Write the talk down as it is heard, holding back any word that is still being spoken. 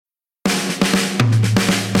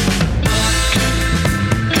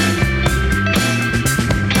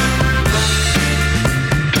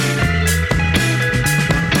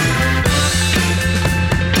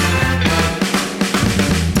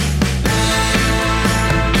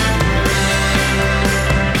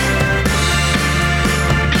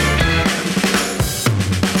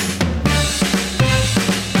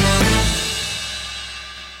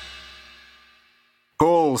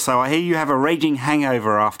also. I hear you have a raging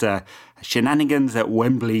hangover after shenanigans at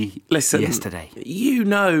Wembley yesterday. You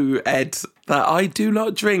know, Ed, that I do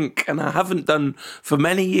not drink, and I haven't done for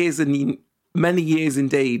many years indeed.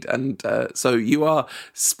 And so you are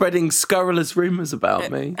spreading scurrilous rumours about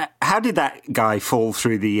me. How did that guy fall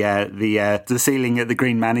through the ceiling at the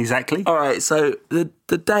Green Man exactly? All right, so the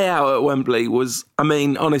day out at Wembley was, I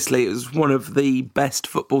mean, honestly, it was one of the best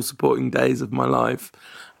football supporting days of my life.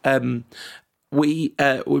 We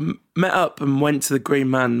met up and went to the Green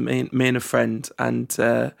Man, me and a friend, and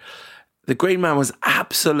the Green Man was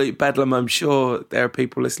absolute bedlam. I'm sure there are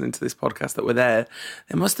people listening to this podcast that were there.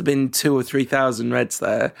 There must have been 2,000 or 3,000 Reds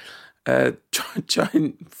there.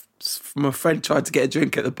 My friend tried to get a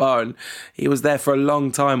drink at the bar, and he was there for a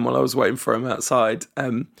long time while I was waiting for him outside.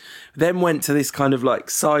 Then went to this kind of like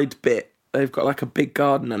side bit. They've got like a big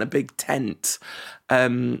garden and a big tent.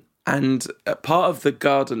 And part of the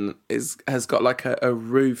garden has got like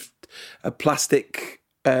a plastic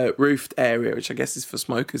roofed area, which I guess is for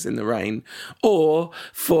smokers in the rain, or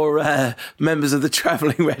for members of the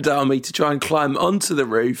travelling Red Army to try and climb onto the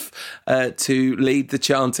roof to lead the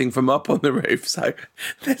chanting from up on the roof. So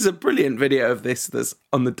there's a brilliant video of this that's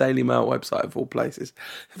on the Daily Mail website of all places.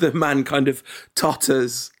 The man kind of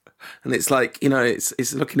totters, and it's like, you know,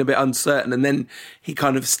 it's looking a bit uncertain, and then he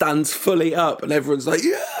kind of stands fully up, and everyone's like,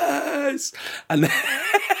 yes! And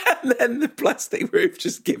then the plastic roof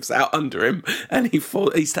just gives out under him, and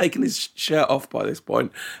he's taken his shirt off by this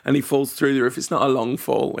point, and he falls through the roof. It's not a long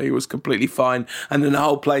fall. He was completely fine. And then the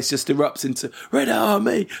whole place just erupts into Red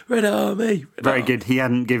Army, Red Army. Very good. He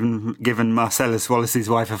hadn't given Marcellus Wallace's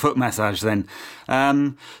wife a foot massage then.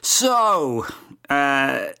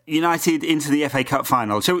 United into the FA Cup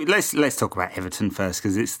final. So let's talk about Everton first,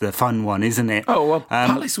 because it's the fun one, isn't it? Oh, well,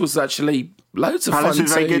 Palace was actually loads of fun. Palace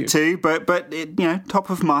was very good too, but it, top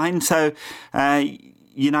of mind. So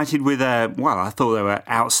United with I thought they were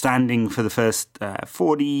outstanding for the first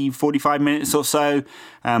 45 minutes or so.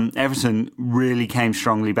 Everton really came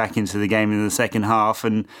strongly back into the game in the second half,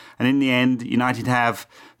 and in the end, United have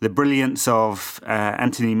the brilliance of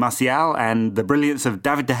Anthony Martial and the brilliance of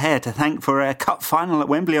David De Gea to thank for a cup final at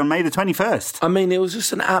Wembley on May the 21st. I mean, it was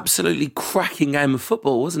just an absolutely cracking game of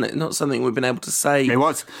football, wasn't it? Not something we've been able to say. It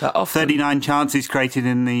was. That often. 39 chances created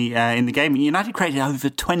in the game. United created over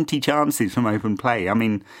 20 chances from open play. I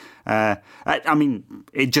mean,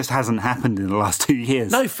 it just hasn't happened in the last 2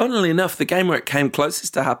 years. No, funnily enough, the game where it came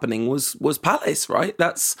closest to happening was Palace, right?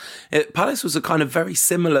 Palace was a kind of very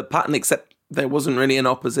similar pattern, except there wasn't really an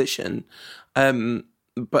opposition.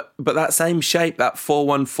 But that same shape, that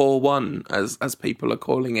 4-1-4-1, as people are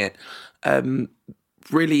calling it,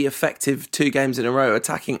 really effective 2 games in a row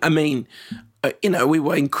attacking. I mean, we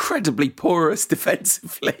were incredibly porous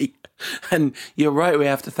defensively. And you're right, we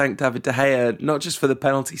have to thank David De Gea, not just for the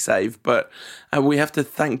penalty save, but we have to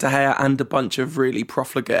thank De Gea and a bunch of really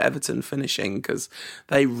profligate Everton finishing, because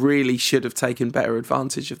they really should have taken better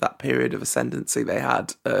advantage of that period of ascendancy they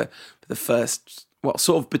had for the first,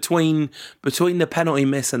 sort of between the penalty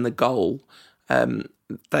miss and the goal.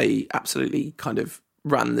 They absolutely kind of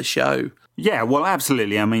ran the show. Yeah, well,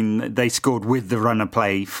 absolutely. I mean, they scored with the run of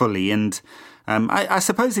play fully, and I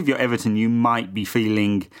suppose if you're Everton, you might be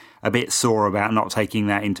feeling a bit sore about not taking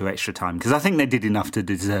that into extra time, because I think they did enough to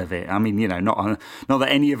deserve it. I mean, not that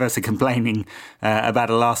any of us are complaining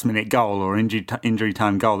about a last-minute goal or injury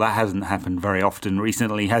time goal. That hasn't happened very often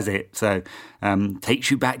recently, has it? So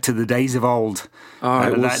takes you back to the days of old.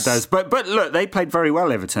 That does. But look, they played very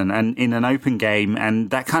well, Everton, and in an open game,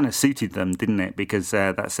 and that kind of suited them, didn't it? Because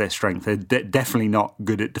that's their strength. They're definitely not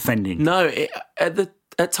good at defending. No,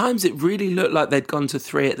 at times it really looked like they'd gone to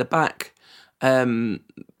 3 at the back.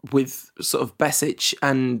 With sort of Besic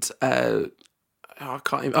and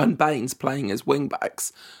Baines playing as wing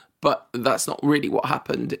backs, but that's not really what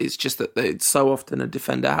happened. It's just that so often a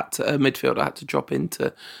midfielder had to drop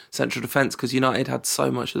into central defence because United had so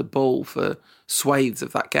much of the ball for swathes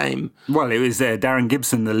of that game. Well, it was Darren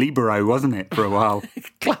Gibson, the libero, wasn't it, for a while?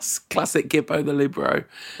 Classic Gibbo, the libero.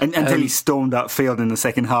 Until he stormed upfield in the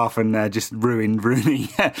second half and just ruined Rooney.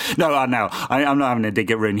 No, I'm not having a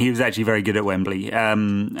dig at Rooney. He was actually very good at Wembley. I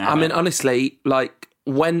mean, honestly, like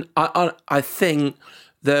when I think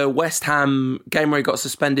the West Ham game where he got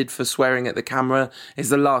suspended for swearing at the camera is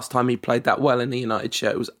the last time he played that well in a United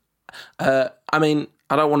shirt. It was, I mean,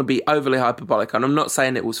 I don't want to be overly hyperbolic, and I'm not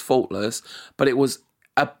saying it was faultless, but it was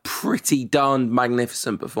a pretty darn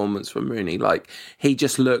magnificent performance from Rooney. Like, he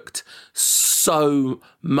just looked so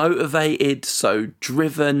motivated, so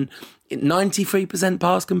driven. 93%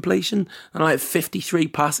 pass completion, and like 53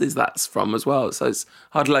 passes that's from as well. So it's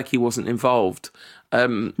hardly like he wasn't involved.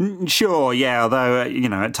 Sure, yeah. Although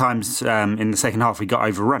at times in the second half we got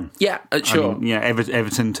overrun. Yeah, sure. I mean,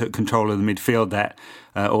 Everton took control of the midfield. That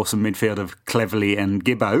awesome midfield of Cleverley and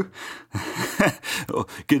Gibbo.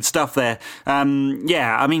 Good stuff there. I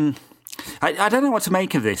mean, I don't know what to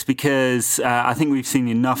make of this, because I think we've seen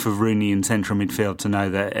enough of Rooney in central midfield to know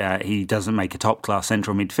that he doesn't make a top-class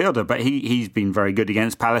central midfielder, but he's been very good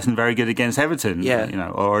against Palace and very good against Everton,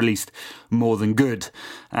 or at least more than good.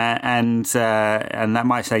 And that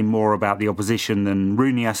might say more about the opposition than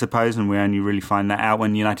Rooney, I suppose, and we only really find that out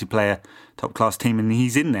when United play a top-class team and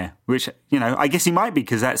he's in there, which, I guess he might be,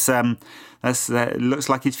 because that looks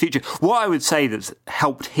like his future. What I would say that's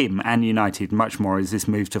helped him and United much more is this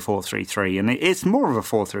move to 4-3-3, and it's more of a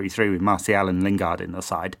 4-3-3 with Martial and Lingard in the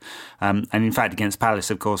side. And in fact, against Palace,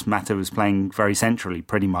 of course, Mata was playing very centrally,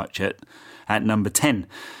 pretty much at number 10,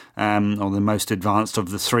 or the most advanced of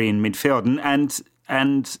the three in midfield.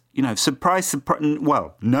 And surprise,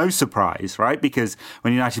 no surprise, right? Because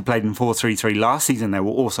when United played in 4-3-3 last season, they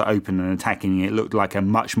were also open and attacking. It looked like a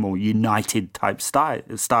much more United type style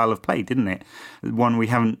of play, didn't it? One we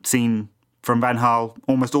haven't seen from Van Gaal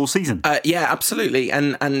almost all season. Yeah, absolutely.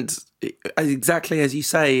 And exactly as you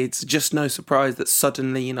say, it's just no surprise that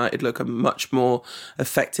suddenly United look a much more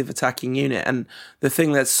effective attacking unit. And the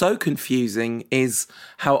thing that's so confusing is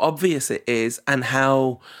how obvious it is, and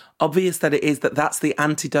how obvious that it is that that's the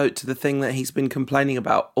antidote to the thing that he's been complaining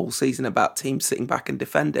about all season, about teams sitting back and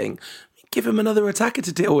defending. Give him another attacker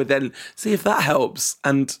to deal with, then see if that helps.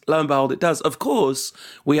 And lo and behold, it does. Of course,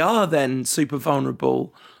 we are then super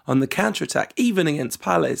vulnerable on the counter-attack. Even against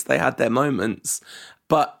Palace, they had their moments.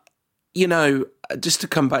 But, just to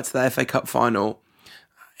come back to the FA Cup final,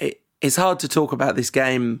 it's hard to talk about this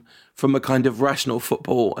game from a kind of rational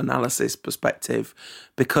football analysis perspective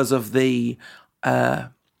because of the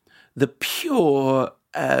pure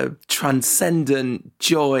transcendent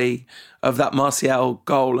joy of that Martial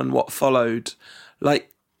goal and what followed.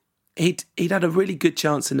 Like, he'd had a really good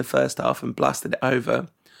chance in the first half and blasted it over,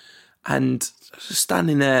 and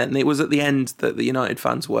standing there, and it was at the end that the United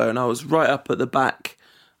fans were, and I was right up at the back,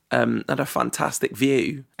 had a fantastic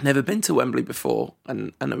view. Never been to Wembley before,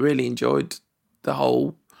 and I really enjoyed the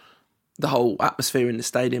whole atmosphere in the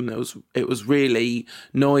stadium. It was really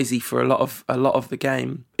noisy for a lot of the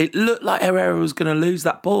game. It looked like Herrera was going to lose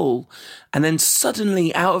that ball, and then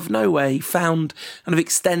suddenly, out of nowhere, he kind of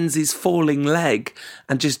extends his falling leg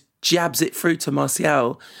and just jabs it through to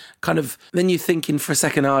Martial. Then you're thinking for a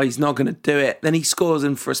second, he's not going to do it. Then he scores,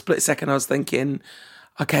 and for a split second, I was thinking,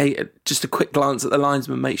 okay, just a quick glance at the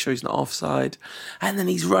linesman, make sure he's not offside. And then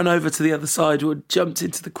he's run over to the other side, or jumped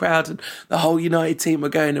into the crowd, and the whole United team were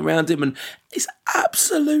going around him, and it's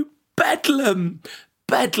absolute bedlam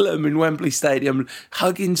in Wembley Stadium,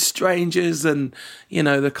 hugging strangers, and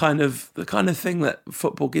the kind of thing that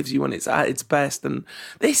football gives you when it's at its best. And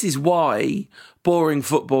this is why boring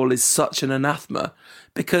football is such an anathema,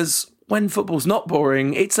 because when football's not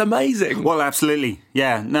boring, it's amazing. Well, absolutely.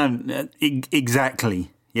 Yeah, no,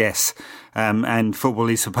 exactly. Yes. And football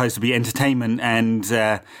is supposed to be entertainment, and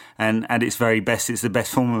at its very best, it's the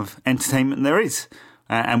best form of entertainment there is.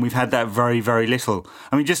 And we've had that very, very little.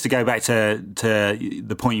 I mean, just to go back to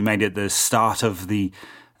the point you made at the start of the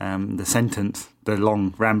sentence, the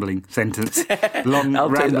long rambling sentence,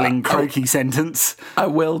 croaky sentence. I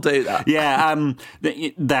will do that. Yeah,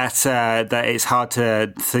 that it's hard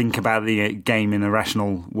to think about the game in a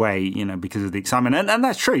rational way, because of the excitement, and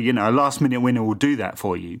that's true. A last-minute winner will do that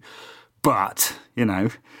for you. But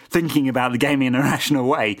thinking about the game in a rational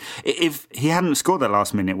way, if he hadn't scored that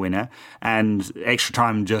last-minute winner and extra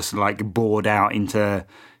time just bored out into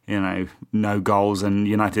no goals and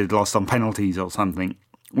United lost on penalties or something,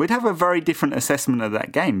 we'd have a very different assessment of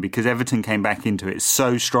that game, because Everton came back into it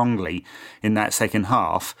so strongly in that second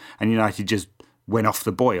half and United just went off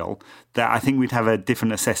the boil, that I think we'd have a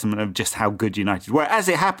different assessment of just how good United were. As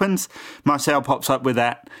it happens, Martial pops up with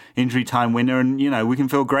that injury time winner, and we can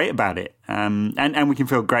feel great about it. And we can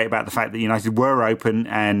feel great about the fact that United were open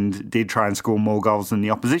and did try and score more goals than the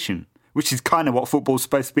opposition, which is kind of what football's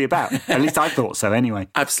supposed to be about. At least I thought so anyway.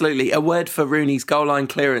 Absolutely. A word for Rooney's goal line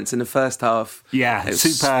clearance in the first half. Yeah, it was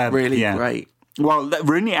superb. Really great. Well,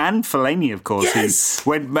 Rooney and Fellaini, of course, yes! who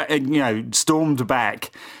went, stormed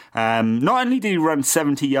back. Not only did he run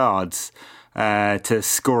 70 yards, to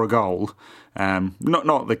score a goal.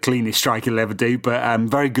 Not the cleanest strike he'll ever do, but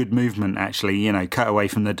very good movement, actually, cut away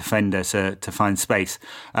from the defender to find space.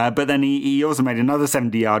 But then he also made another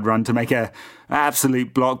 70-yard run to make a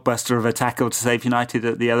absolute blockbuster of a tackle to save United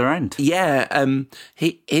at the other end. Yeah,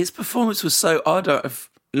 his performance was so odd. I've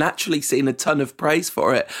naturally seen a ton of praise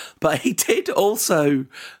for it, but he did also,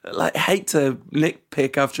 hate to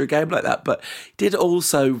nitpick after a game like that, but he did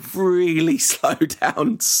also really slow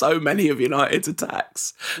down so many of United's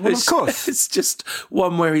attacks. Well, of course. It's just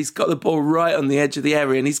one where he's got the ball right on the edge of the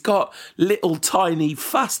area and he's got little tiny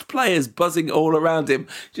fast players buzzing all around him,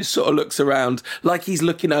 just sort of looks around like he's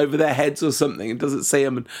looking over their heads or something and doesn't see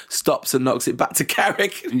them and stops and knocks it back to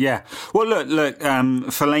Carrick. Yeah. Well, look,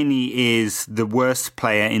 Fellaini is the worst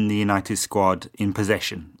player in the United squad in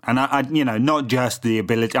possession. And, not just the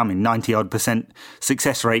ability, 90-odd%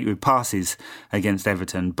 success rate with passes against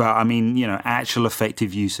Everton, but, actual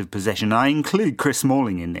effective use of possession. I include Chris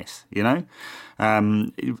Smalling in this,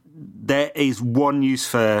 There is one use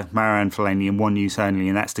for Marouane Fellaini and one use only,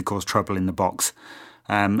 and that's to cause trouble in the box.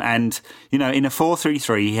 In a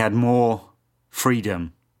 4-3-3, he had more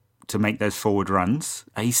freedom to make those forward runs.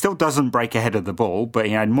 He still doesn't break ahead of the ball, but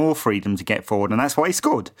he had more freedom to get forward, and that's why he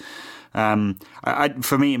scored.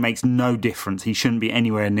 For me, it makes no difference. He shouldn't be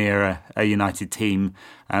anywhere near a United team,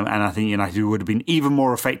 and I think United would have been even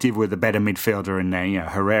more effective with a better midfielder in there,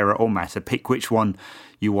 Herrera or Mata. Pick which one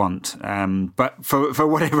you want. But for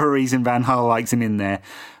whatever reason, Van Gaal likes him in there,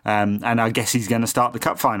 and I guess he's going to start the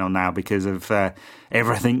cup final now because of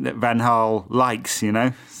everything that Van Gaal likes,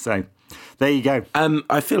 So there you go.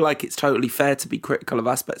 I feel like it's totally fair to be critical of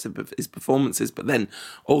aspects of his performances, but then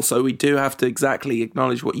also we do have to exactly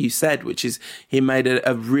acknowledge what you said, which is he made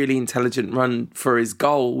a really intelligent run for his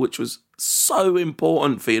goal, which was so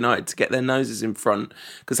important for United to get their noses in front.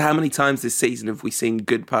 Because how many times this season have we seen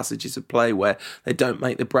good passages of play where they don't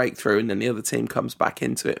make the breakthrough and then the other team comes back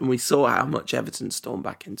into it? And we saw how much Everton stormed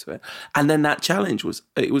back into it. And then that challenge was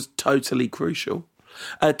totally crucial.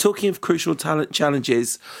 Talking of crucial talent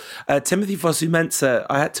challenges, Timothy Fosu-Mensah,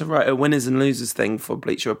 I had to write a winners and losers thing for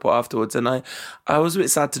Bleacher Report afterwards, and I was a bit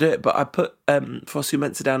sad to do it, but I put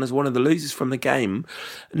Fosu-Mensah down as one of the losers from the game,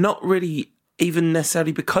 not really even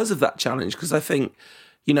necessarily because of that challenge, because I think,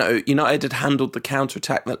 United had handled the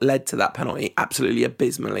counter-attack that led to that penalty absolutely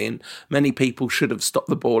abysmally, and many people should have stopped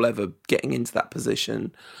the ball ever getting into that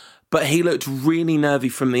position. But he looked really nervy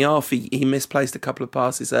from the off. He misplaced a couple of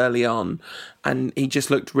passes early on, and he just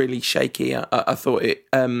looked really shaky. I thought it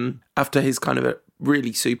after his kind of a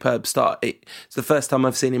really superb start. It's the first time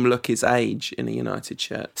I've seen him look his age in a United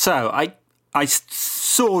shirt. So I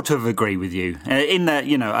sort of agree with you in that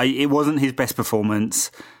it wasn't his best performance.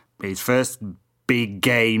 His first big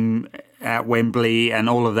game at Wembley and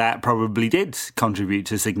all of that probably did contribute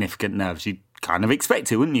to significant nerves. You'd kind of expect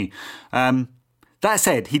it, wouldn't you? That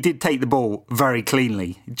said, he did take the ball very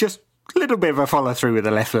cleanly. Just a little bit of a follow through with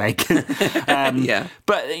the left leg. Yeah.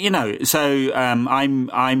 But,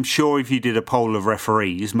 I'm sure if you did a poll of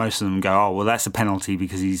referees, most of them go, oh, well, that's a penalty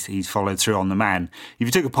because he's followed through on the man. If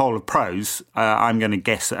you took a poll of pros, I'm going to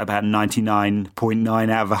guess that about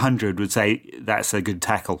 99.9 out of 100 would say that's a good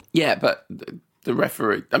tackle. Yeah, but the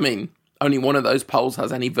referee, only one of those polls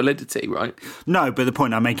has any validity, right? No, but the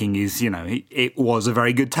point I'm making is, it was a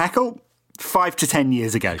very good tackle. 5 to 10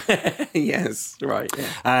 years ago. Yes, right.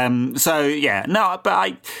 Yeah. But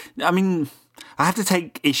I have to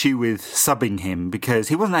take issue with subbing him because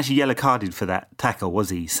he wasn't actually yellow carded for that tackle, was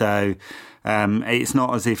he? So it's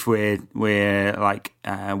not as if we're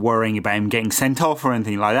worrying about him getting sent off or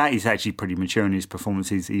anything like that. He's actually pretty mature in his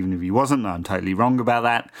performances, even if he wasn't. I'm totally wrong about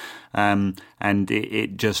that. And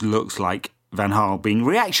it just looks like Van Gaal being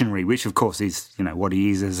reactionary, which of course is what he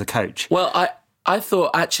is as a coach. Well, I thought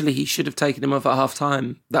actually he should have taken him off at half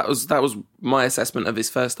time. That was my assessment of his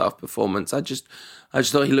first half performance. I just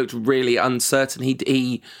thought he looked really uncertain.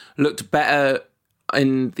 He looked better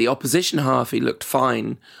in the opposition half. He looked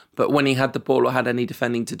fine, but when he had the ball or had any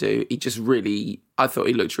defending to do, I thought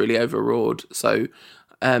he looked really overawed. So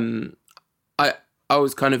I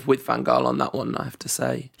was kind of with Van Gaal on that one, I have to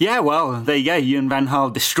say. Yeah, well, there you go. You and Van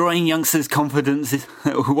Gaal destroying youngsters' confidence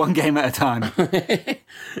one game at a time.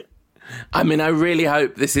 I really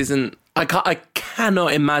hope this isn't... I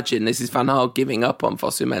cannot imagine this is Van Gaal giving up on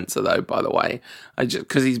Fosu-Mensah, though, by the way,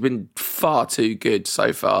 because he's been far too good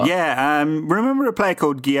so far. Yeah, remember a player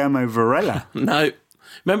called Guillermo Varela? No.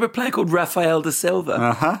 Remember a player called Rafael da Silva?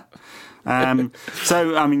 Uh-huh.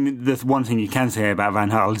 The one thing you can say about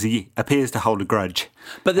Van Gaal is he appears to hold a grudge.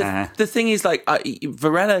 But the thing is,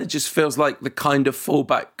 Varela just feels like the kind of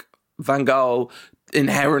fullback Van Gaal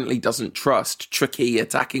inherently doesn't trust tricky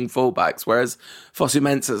attacking fullbacks, whereas Fosu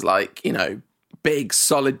Mensah's like, big,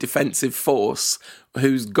 solid defensive force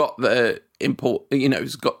who's got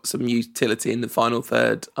who's got some utility in the final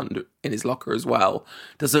third in his locker as well.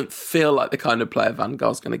 Doesn't feel like the kind of player Van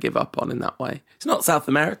Gaal's going to give up on in that way. It's not South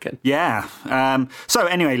American. Yeah. So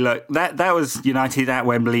anyway, look, that was United at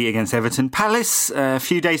Wembley against Everton. Palace a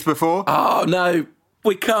few days before. Oh no,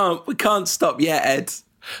 we can't stop yet, Ed.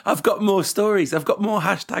 I've got more stories. I've got more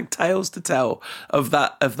 #tales to tell of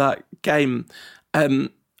that game.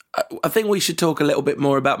 I think we should talk a little bit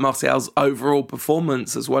more about Martial's overall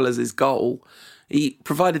performance as well as his goal. He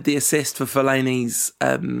provided the assist for Fellaini's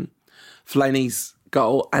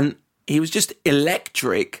goal, and he was just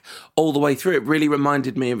electric all the way through. It really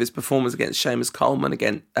reminded me of his performance against Seamus Coleman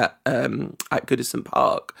at Goodison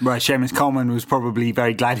Park. Right, Seamus Coleman was probably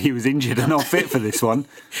very glad he was injured and not fit for this one.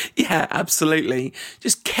 Yeah, absolutely.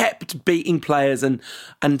 Just kept beating players, and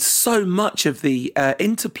so much of the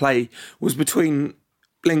interplay was between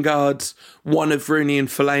Lingard, one of Rooney and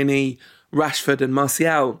Fellaini, Rashford and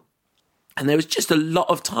Martial. And there was just a lot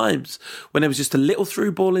of times when there was just a little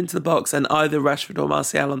through ball into the box and either Rashford or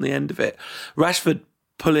Martial on the end of it. Rashford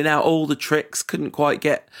pulling out all the tricks, couldn't quite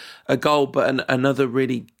get a goal, but another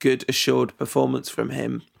really good assured performance from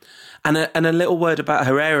him. And a little word about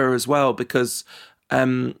Herrera as well, because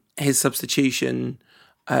his substitution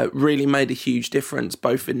really made a huge difference,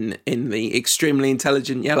 both in the extremely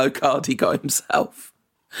intelligent yellow card he got himself,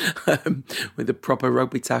 with a proper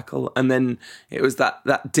rugby tackle, and then it was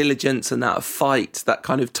that diligence and that fight, that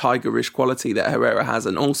kind of tigerish quality that Herrera has,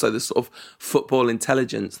 and also the sort of football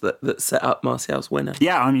intelligence that set up Martial's winner.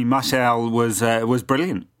 Yeah, I mean, Martial was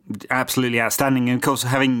brilliant, absolutely outstanding, and of course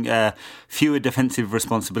having fewer defensive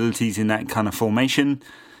responsibilities in that kind of formation.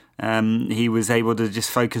 He was able to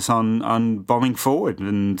just focus on bombing forward,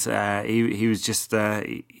 and he was just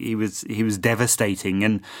he was devastating.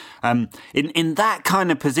 And in that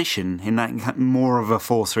kind of position, in that more of a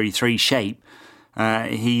 4-3-3 shape,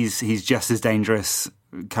 he's just as dangerous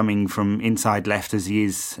coming from inside left as he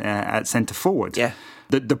is at centre forward. Yeah.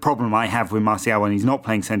 The problem I have with Martial when he's not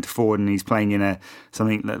playing centre forward and he's playing in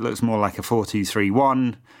something that looks more like a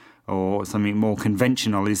 4-2-3-1. Or something more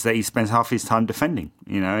conventional, is that he spends half his time defending,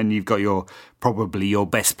 and you've got probably your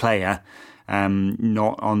best player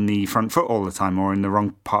not on the front foot all the time or in the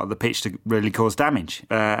wrong part of the pitch to really cause damage.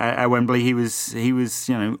 At Wembley, he was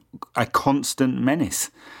a constant menace.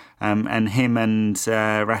 And him and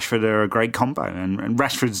Rashford are a great combo. And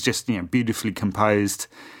Rashford's just beautifully composed.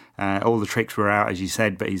 All the tricks were out, as you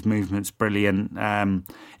said, but his movement's brilliant.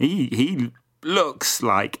 He looks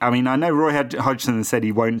like, I know Roy Hodgson said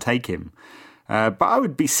he won't take him, but I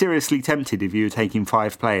would be seriously tempted if you were taking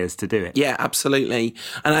 5 players to do it. Yeah, absolutely.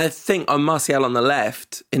 And I think on Martial on the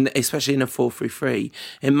left, especially in a 4-3-3,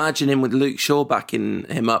 imagine him with Luke Shaw backing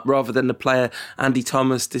him up rather than the player Andy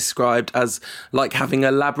Thomas described as like having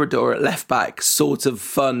a Labrador at left back, sort of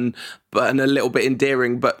fun and a little bit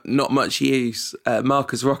endearing, but not much use.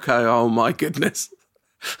 Marcus Rocco, oh my goodness.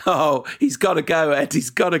 Oh, he's got to go, Ed.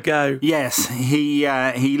 He's got to go. Yes, he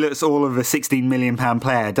looks all of a £16 million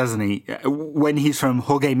player, doesn't he? When he's from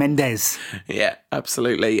Jorge Mendes. Yeah,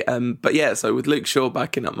 absolutely. But yeah, so with Luke Shaw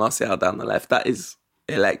backing up Martial down the left, that is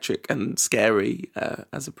electric and scary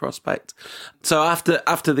as a prospect. So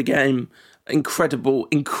after the game, incredible.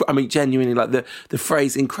 Genuinely, like the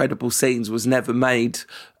phrase "incredible scenes" was never made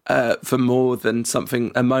for more than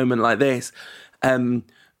a moment like this. Down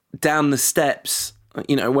the steps.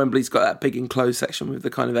 Wembley's got that big enclosed section with the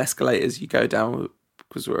kind of escalators you go down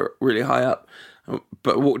because we're really high up,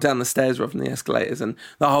 but walk down the stairs rather than the escalators, and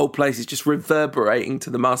the whole place is just reverberating to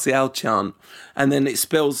the Martial chant, and then it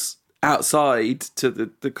spills outside to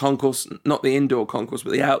the concourse, not the indoor concourse,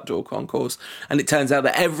 but the outdoor concourse, and it turns out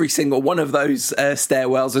that every single one of those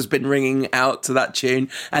stairwells has been ringing out to that tune,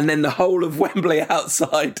 and then the whole of Wembley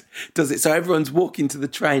outside does it, so everyone's walking to the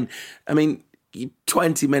train.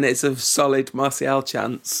 20 minutes of solid Martial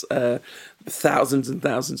chants, thousands and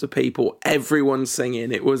thousands of people, everyone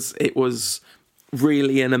singing. It was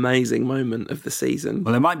really an amazing moment of the season.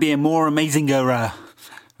 Well, there might be a more amazinger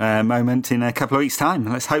moment in a couple of weeks' time.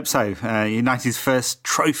 Let's hope so. United's first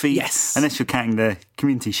trophy, yes, unless you're counting the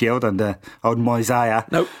Community Shield under old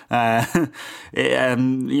Moisés. Nope.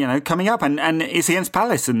 Coming up, and it's against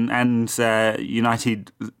Palace, and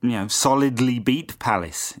United, solidly beat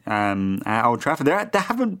Palace at Old Trafford. There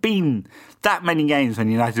haven't been that many games when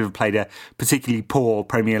United have played a particularly poor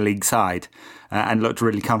Premier League side and looked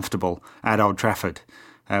really comfortable at Old Trafford.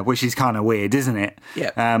 which is kind of weird, isn't it?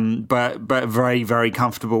 Yeah. But very, very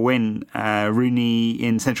comfortable win. Rooney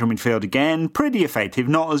in central midfield again, pretty effective,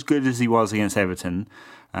 not as good as he was against Everton.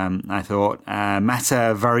 I thought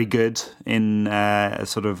Mata very good in a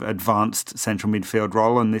sort of advanced central midfield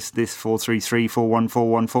role, and this 4-3-3,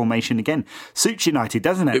 4-1-4-1 formation again suits United,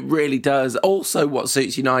 doesn't it? It really does. Also, what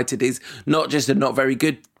suits United is not just a not very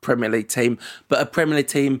good Premier League team, but a Premier League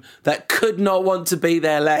team that could not want to be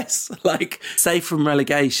there less. Like, safe from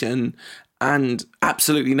relegation and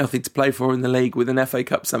absolutely nothing to play for in the league with an FA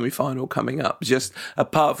Cup semi-final coming up. Just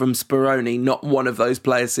apart from Speroni, not one of those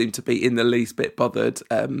players seemed to be in the least bit bothered.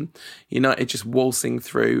 United just waltzing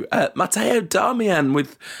through. Matteo Darmian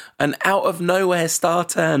with an out-of-nowhere star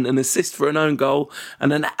turn, an assist for an own goal,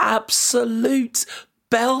 and an absolute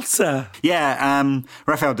belter. Yeah,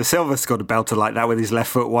 Rafael da Silva scored a belter like that with his left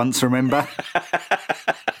foot once, remember?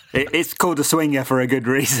 It's called a swinger for a good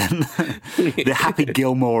reason. The Happy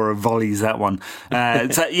Gilmore of volleys, that one.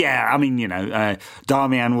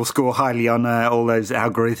 Darmian will score highly on all those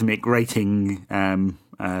algorithmic rating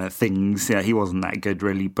things. Yeah, he wasn't that good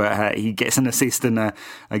really, but he gets an assist and a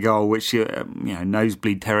goal, which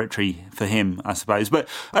nosebleed territory for him, I suppose. But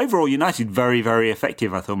overall, United very, very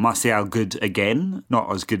effective. I thought Martial good again,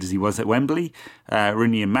 not as good as he was at Wembley.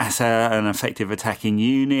 Rooney and Mata, an effective attacking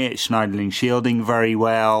unit. Schneiderlin shielding very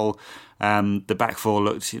well. The back four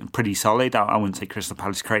looked pretty solid. I wouldn't say Crystal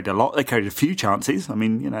Palace created a lot. They created a few chances. I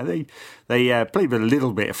mean, they played with a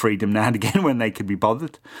little bit of freedom now and again when they could be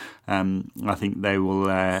bothered. I think they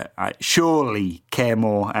will surely care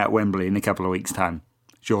more at Wembley in a couple of weeks' time.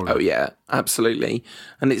 Surely. Oh, yeah, absolutely.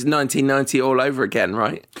 And it's 1990 all over again,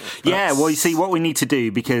 right? Yeah, well, you see, what we need to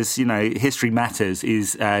do, because, history matters,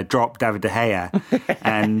 is drop David De Gea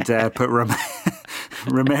and put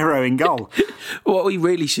Romero in goal. What we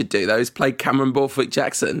really should do, though, is play Cameron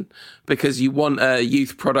Borthwick-Jackson, because you want a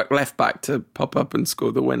youth product left-back to pop up and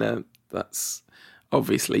score the winner. That's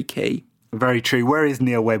obviously key. Very true. Where is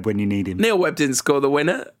Neil Webb when you need him? Neil Webb didn't score the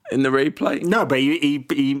winner in the replay. No, but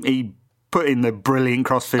he put in the brilliant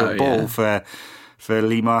crossfield ball for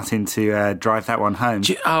Lee Martin to drive that one home.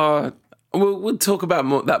 We'll talk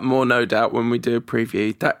about that more, no doubt, when we do a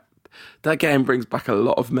preview. That game brings back a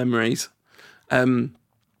lot of memories. So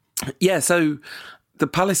the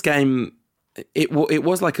Palace game, it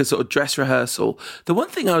was like a sort of dress rehearsal. The one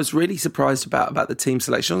thing I was really surprised about the team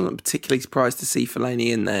selection, I wasn't particularly surprised to see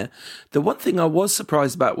Fellaini in there. The one thing I was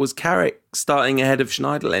surprised about was Carrick starting ahead of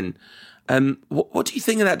Schneiderlin. What do you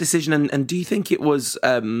think of that decision, and do you think it was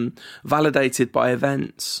validated by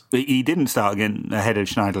events? He didn't start again ahead of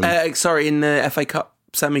Schneiderlin. In the FA Cup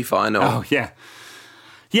semi-final. Oh, yeah.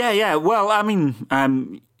 Yeah. Well, I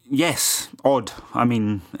mean, yes, odd. I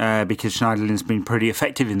mean, because Schneiderlin's been pretty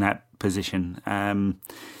effective in that position. And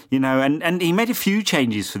he made a few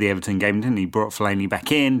changes for the Everton game, didn't he? Brought Fellaini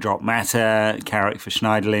back in, dropped Mata, Carrick for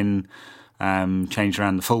Schneiderlin, changed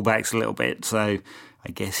around the fullbacks a little bit. So I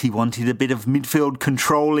guess he wanted a bit of midfield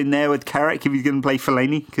control in there with Carrick if he's going to play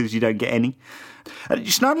Fellaini, because you don't get any.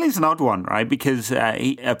 Schneiderlin's an odd one, right? Because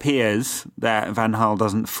it appears that Van Gaal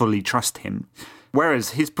doesn't fully trust him. Whereas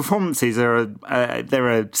his performances are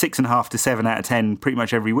 6.5 to 7 out of 10 pretty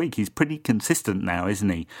much every week. He's pretty consistent now, isn't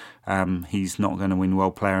he? He's not going to win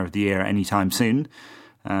World Player of the Year anytime soon.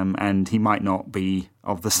 And he might not be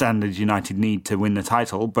of the standard United need to win the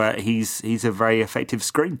title, but he's a very effective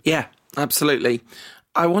screen. Yeah, absolutely.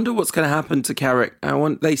 I wonder what's going to happen to Carrick.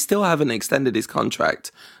 They still haven't extended his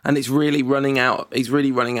contract, and it's really running out. He's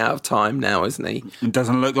really running out of time now, isn't he? It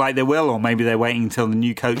doesn't look like they will, or maybe they're waiting until the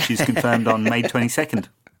new coach is confirmed on May 22nd.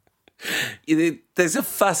 There's a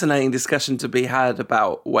fascinating discussion to be had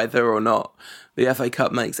about whether or not the FA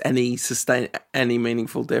Cup makes any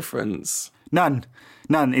meaningful difference. None.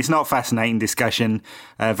 It's not a fascinating discussion.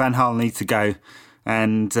 Van Gaal needs to go.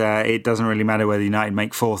 And it doesn't really matter whether United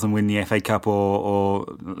make fourth and win the FA Cup or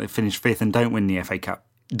finish fifth and don't win the FA Cup.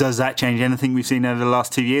 Does that change anything we've seen over the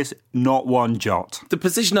last 2 years? Not one jot. The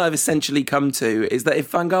position I've essentially come to is that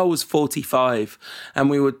if Van Gaal was 45 and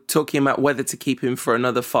we were talking about whether to keep him for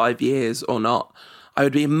another 5 years or not, I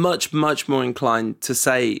would be much, much more inclined to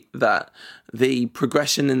say that the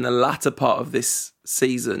progression in the latter part of this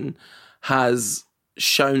season has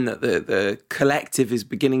shown that the collective is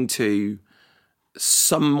beginning to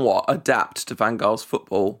somewhat adapt to Van Gaal's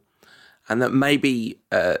football, and that maybe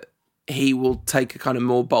he will take a kind of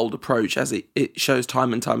more bold approach, as it shows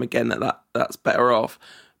time and time again that's better off.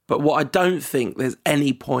 But what I don't think there's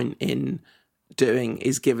any point in doing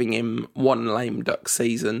is giving him one lame duck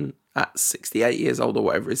season at 68 years old or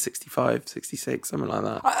whatever it is, 65, 66, something like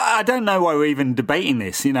that. I don't know why we're even debating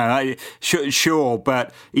this, sure,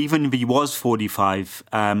 but even if he was 45,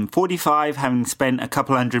 45 having spent a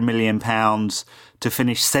couple £100 million to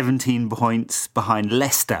finish 17 points behind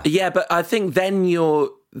Leicester. Yeah, but I think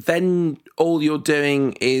then all you're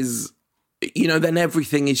doing is, then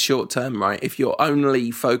everything is short term, right? If you're only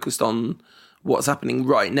focused on what's happening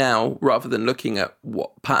right now rather than looking at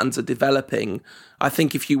what patterns are developing, I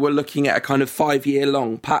think if you were looking at a kind of 5-year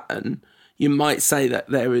long pattern, you might say that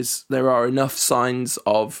there are enough signs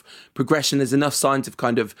of progression. There's enough signs of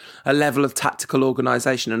kind of a level of tactical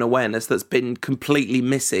organisation and awareness that's been completely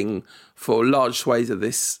missing for large swathes of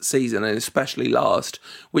this season, and especially last,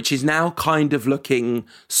 which is now kind of looking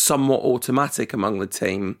somewhat automatic among the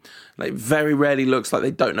team. Like, very rarely looks like they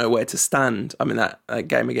don't know where to stand. I mean, that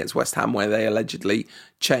game against West Ham where they allegedly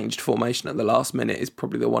changed formation at the last minute is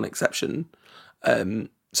probably the one exception.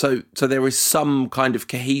 So there is some kind of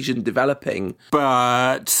cohesion developing.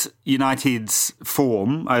 But United's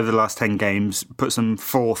form over the last 10 games puts them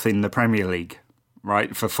fourth in the Premier League,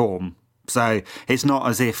 right, for form. So it's not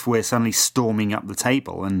as if we're suddenly storming up the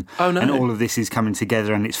table and all of this is coming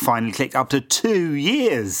together and it's finally clicked after 2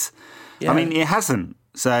 years. Yeah. I mean, it hasn't.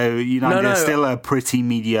 So United are still a pretty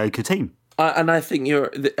mediocre team. And I think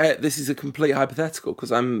this is a complete hypothetical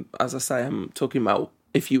because I'm talking about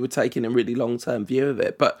if you were taking a really long-term view of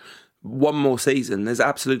it. But one more season, there's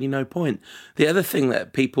absolutely no point. The other thing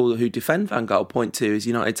that people who defend Van Gaal point to is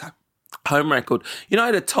United's home record.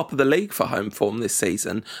 United are top of the league for home form this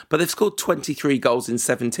season, but they've scored 23 goals in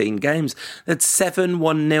 17 games. That's 7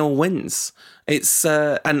 1-0 wins. It's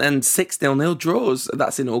and 6 0-0 draws.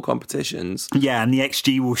 That's in all competitions. Yeah, and the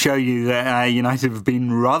XG will show you that United have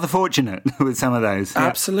been rather fortunate with some of those. Yeah.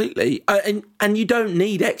 Absolutely, and you don't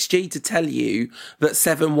need XG to tell you that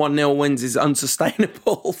 7 1-0 wins is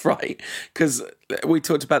unsustainable, right? Because we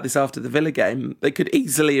talked about this after the Villa game. They could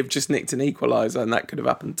easily have just nicked an equaliser, and that could have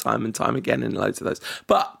happened time and time again in loads of those.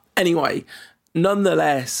 But anyway,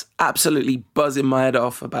 nonetheless, absolutely buzzing my head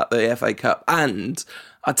off about the FA Cup. And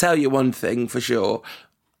I'll tell you one thing for sure.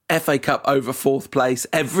 FA Cup over fourth place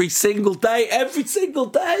every single day.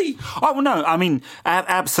 Oh, no, I mean,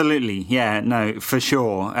 absolutely. Yeah, no, for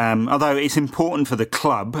sure. Although it's important for the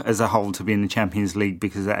club as a whole to be in the Champions League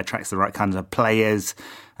because that attracts the right kinds of players.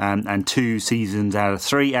 And 2 seasons out of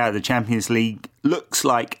 3 out of the Champions League looks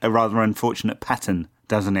like a rather unfortunate pattern,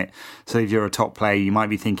 doesn't it? So if you're a top player, you might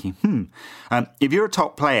be thinking, if you're a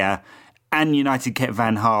top player and United kept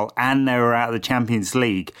Van Gaal and they were out of the Champions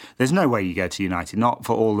League, there's no way you go to United, not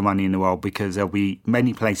for all the money in the world, because there'll be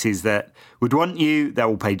many places that would want you, that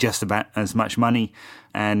will pay just about as much money.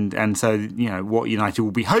 And so, what United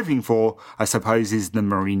will be hoping for, I suppose, is the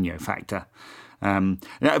Mourinho factor.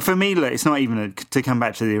 For me, look, it's not even to come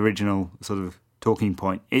back to the original sort of talking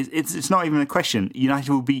point. It's not even a question. United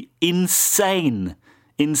will be insane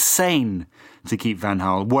to keep Van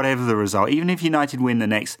Gaal, whatever the result. Even if United win the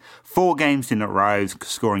next 4 games in a row,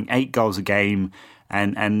 scoring 8 goals a game,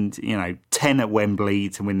 and 10 at Wembley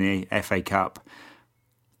to win the FA Cup,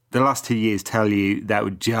 the last 2 years tell you that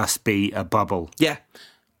would just be a bubble. Yeah,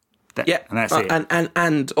 and that's it.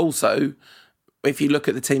 And also, if you look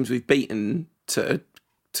at the teams we've beaten to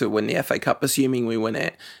win the FA Cup, assuming we win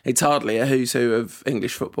it, it's hardly a who's who of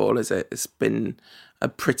English football, is it? It's been a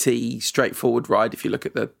pretty straightforward ride. If you look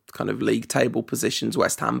at the kind of league table positions,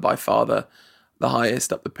 West Ham by far the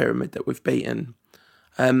highest up the pyramid that we've beaten.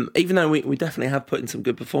 Even though we definitely have put in some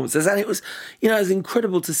good performances, and it was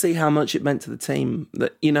incredible to see how much it meant to the team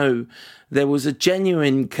that there was a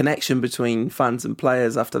genuine connection between fans and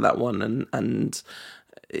players after that one, and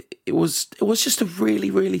it was just a really,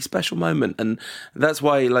 really special moment. And that's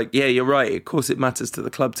why, you're right. Of course, it matters to the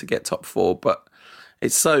club to get top 4, but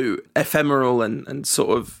it's so ephemeral and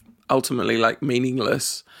sort of ultimately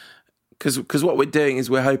meaningless. Because what we're doing is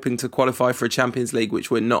we're hoping to qualify for a Champions League, which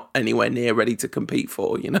we're not anywhere near ready to compete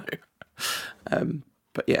for,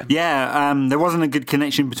 But yeah. Yeah, there wasn't a good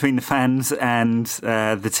connection between the fans and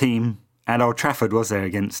the team at Old Trafford, was there,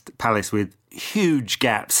 against Palace, with huge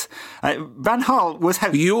gaps. Van Gaal was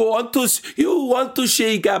having... You want to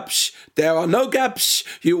see gaps. There are no gaps.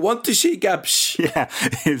 You want to see gaps. Yeah,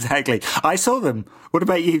 exactly. I saw them. What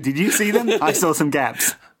about you? Did you see them? I saw some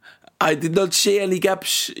gaps. I did not see any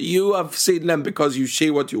gaps. You have seen them because you see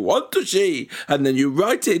what you want to see, and then you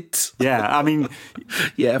write it. Yeah, I mean,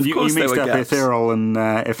 yeah, of course you mixed up gaps. Ethereal and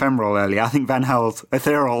ephemeral earlier. I think Van Gaal's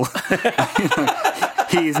ethereal.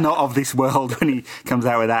 He is not of this world when he comes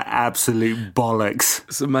out with that absolute bollocks.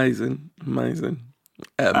 It's amazing.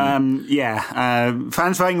 Fans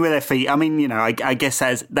voting with their feet. I mean, I guess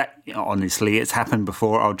that. Honestly, it's happened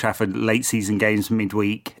before. Old Trafford, late season games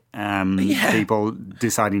midweek. People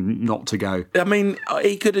deciding not to go. I mean,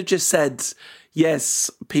 he could have just said, yes,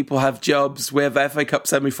 people have jobs. We have FA Cup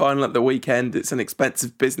semi-final at the weekend. It's an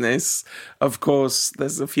expensive business. Of course,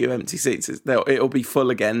 there's a few empty seats. It'll be full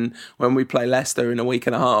again when we play Leicester in a week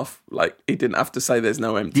and a half. Like, he didn't have to say there's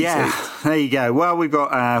no empty seats. Yeah, there you go. Well, we've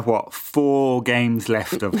got, 4 games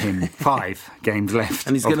left of him. 5 games left.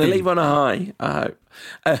 And he's going to leave on a high, I hope.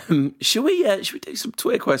 Should we do some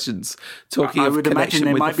Twitter questions? I would imagine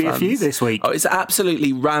there might be a few this week. Oh, it's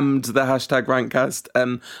absolutely rammed the hashtag Rantcast.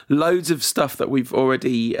 Loads of stuff that we've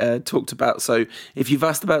already talked about. So if you've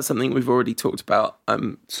asked about something we've already talked about,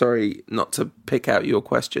 I'm sorry not to pick out your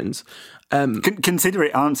questions. Consider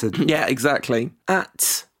it answered. Yeah, exactly.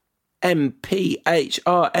 At MPHR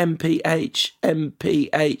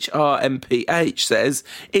says,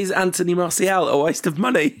 is Anthony Martial a waste of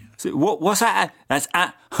money? So what's that? That's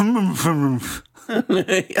at... I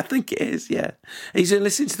think it is, yeah. He's been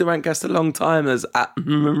listening to the Rantcast a long time as at...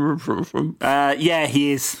 yeah,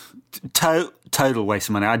 he is. Total waste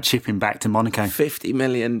of money. I'd chip him back to Monaco. 50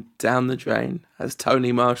 million down the drain as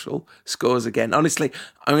Tony Marshall scores again. Honestly,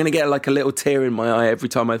 I'm going to get like a little tear in my eye every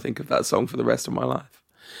time I think of that song for the rest of my life.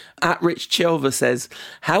 At Rich Chilver says,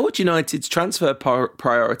 how would United's transfer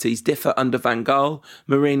priorities differ under Van Gaal,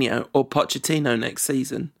 Mourinho or Pochettino next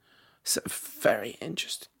season? So very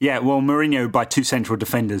interesting. Yeah, well, Mourinho by 2 central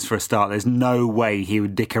defenders for a start. There's no way he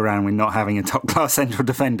would dick around with not having a top-class central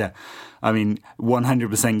defender. I mean,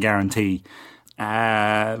 100% guarantee.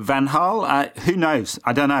 Van Gaal, who knows?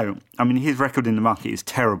 I don't know. I mean, his record in the market is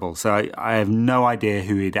terrible, so I have no idea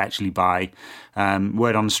who he'd actually buy.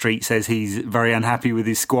 Word on the street says he's very unhappy with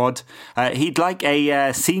his squad. He'd like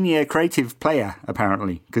a senior creative player,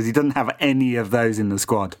 apparently, because he doesn't have any of those in the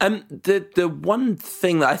squad. The one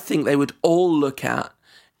thing that I think they would all look at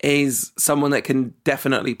is someone that can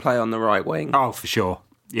definitely play on the right wing. Oh, for sure.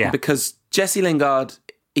 Yeah. Because Jesse Lingard...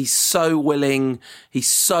 he's so willing. He's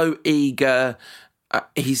so eager.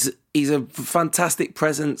 He's a fantastic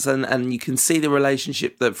presence, and you can see the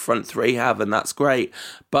relationship that front three have, and that's great.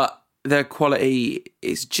 But their quality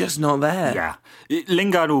is just not there. Yeah,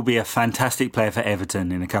 Lingard will be a fantastic player for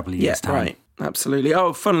Everton in a couple of years' time. Right. Absolutely.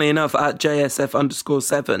 Oh, funnily enough, at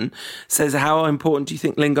JSF_7 says, how important do you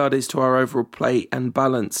think Lingard is to our overall play and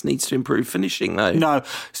balance? Needs to improve finishing, though. No.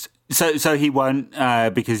 So he won't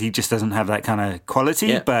because he just doesn't have that kind of quality.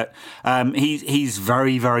 Yeah. But he's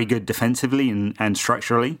very, very good defensively and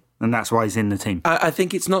structurally, and that's why he's in the team. I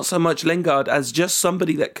think it's not so much Lingard as just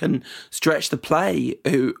somebody that can stretch the play.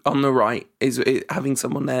 Who on the right is having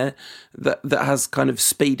someone there that has kind of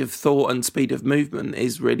speed of thought and speed of movement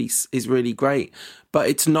is really great. But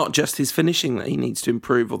it's not just his finishing that he needs to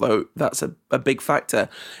improve, although that's a big factor.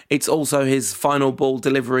 It's also his final ball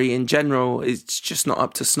delivery in general. It's just not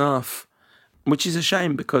up to snuff, which is a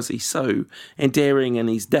shame because he's so endearing and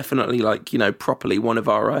he's definitely properly one of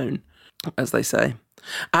our own, as they say.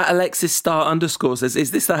 At Alexis Star _ says,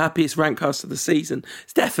 is this the happiest Rantcast of the season?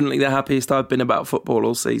 It's definitely the happiest I've been about football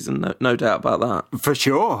all season, no doubt about that. For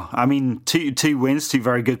sure. I mean, two wins, 2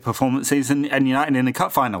 very good performances, and United in the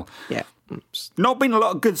cup final. Yeah. Not been a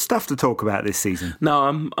lot of good stuff to talk about this season.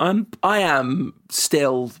 No, I am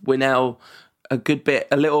still. We're now a good bit,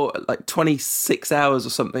 a little like 26 hours or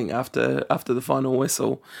something after the final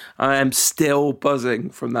whistle. I am still buzzing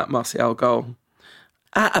from that Martial goal.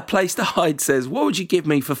 At A Place to Hide says, what would you give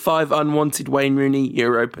me for 5 unwanted Wayne Rooney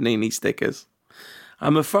Euro Panini stickers?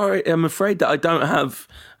 I'm afraid that I don't have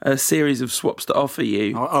a series of swaps to offer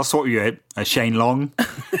you. I'll swap you a Shane Long.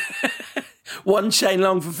 1 Shane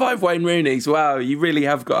Long for 5 Wayne Rooneys. Wow, you really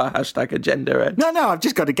have got a hashtag agenda, Ed. No, I've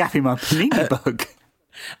just got a gap in my Panini book.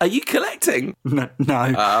 Are you collecting? No.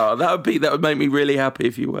 Oh, that would make me really happy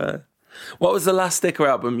if you were. What was the last sticker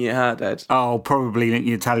album you had, Ed? Oh, probably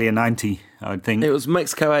Italia 90, I would think. It was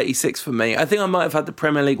Mexico 86 for me. I think I might have had the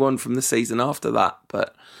Premier League one from the season after that,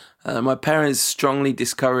 but my parents strongly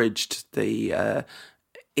discouraged the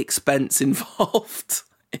expense involved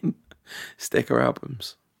in sticker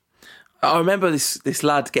albums. I remember this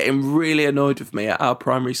lad getting really annoyed with me at our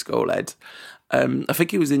primary school, Ed. I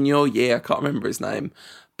think he was in your year, I can't remember his name,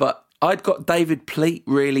 but I'd got David Pleat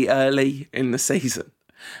really early in the season,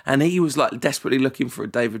 and he was like desperately looking for a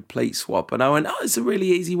David Pleat swap, and I went, it's a really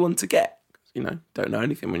easy one to get. Don't know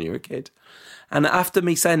anything when you're a kid. And after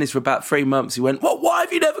me saying this for about 3 months, he went, why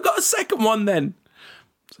have you never got a second one then?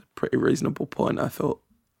 It's a pretty reasonable point, I thought.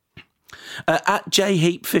 At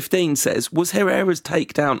jheap15 says, was Herrera's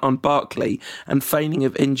takedown on Barkley and feigning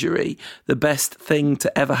of injury the best thing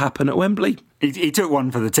to ever happen at Wembley? He took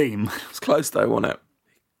one for the team. It was close though, wasn't it?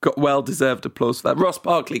 Got well-deserved applause for that. Ross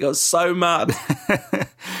Barkley got so mad.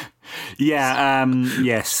 Yeah,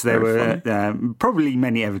 yes, there were probably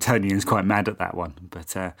many Evertonians quite mad at that one.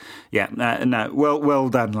 But no, well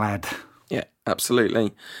done, lad. Yeah,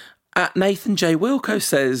 absolutely. Nathan J. Wilco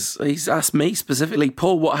says, he's asked me specifically,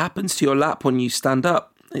 Paul, what happens to your lap when you stand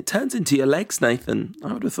up? It turns into your legs, Nathan.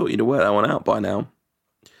 I would have thought you'd have worked that one out by now.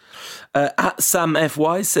 At Sam F.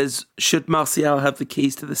 Wise says, should Martial have the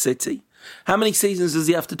keys to the city? How many seasons does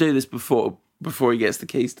he have to do this before he gets the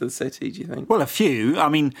keys to the city, do you think? Well, a few. I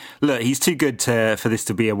mean, look, he's too good for this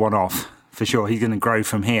to be a one-off, for sure. He's going to grow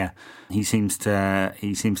from here. He seems to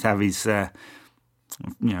have his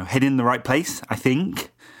head in the right place, I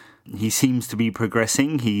think. He seems to be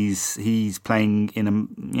progressing. He's playing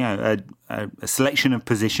in a selection of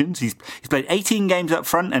positions. He's played 18 games up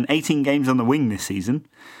front and 18 games on the wing this season.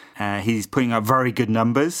 He's putting up very good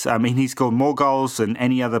numbers. I mean, he's scored more goals than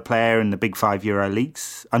any other player in the Big 5 Euro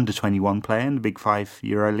Leagues, under 21 player in the Big 5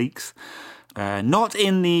 Euro Leagues. Not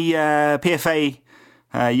in the PFA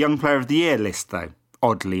Young Player of the Year list, though,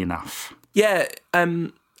 oddly enough. Yeah,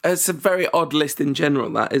 it's a very odd list in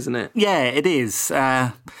general, that, isn't it? Yeah, it is.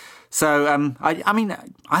 I'm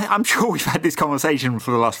sure we've had this conversation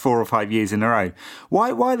for the last 4 or 5 years in a row.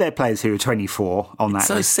 Why are there players who are 24 on that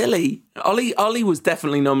so list? Silly. Ollie was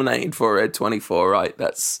definitely nominated for a 24, right?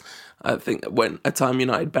 That's, I think, when a time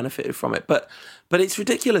United benefited from it. But it's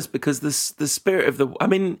ridiculous because the spirit of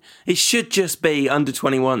it should just be under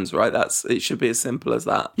 21s, right? It should be as simple as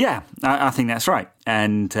that. Yeah, I think that's right.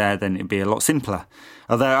 And then it'd be a lot simpler.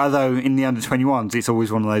 Although in the under 21s, it's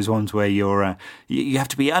always one of those ones where you have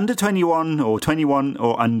to be under 21 or 21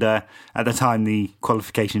 or under at the time the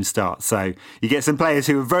qualification starts. So you get some players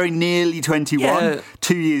who are very nearly 21,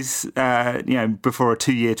 2 years, before a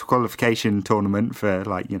 2-year qualification tournament for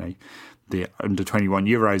the under 21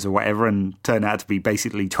 Euros or whatever, and turn out to be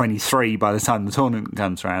basically 23 by the time the tournament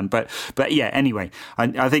comes around. But yeah, anyway,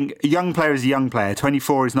 I think a young player is a young player.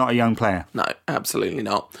 24 is not a young player. No, absolutely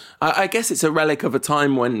not. I guess it's a relic of a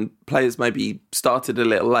time when players maybe started a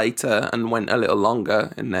little later and went a little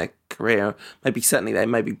longer in their career. Certainly they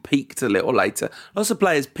maybe peaked a little later. Lots of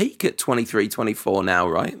players peak at 23, 24 now,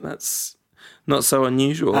 right? That's not so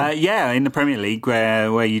unusual. In the Premier League,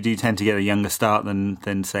 where you do tend to get a younger start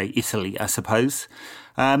than say Italy, I suppose.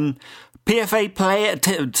 PFA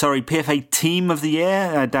Team of the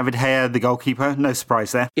Year, David Gea, the goalkeeper. No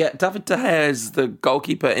surprise there. Yeah, David De Gea is the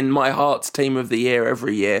goalkeeper in my heart's Team of the Year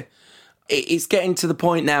every year. It's getting to the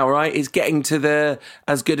point now, right? It's getting to the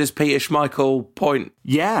as good as Peter Schmeichel point.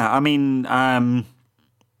 Yeah, I mean.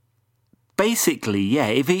 Basically, yeah,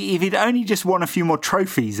 if he'd only just won a few more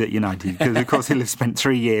trophies at United, because of course he'll have spent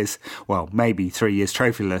 3 years, well, maybe 3 years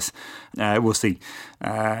trophyless, we'll see.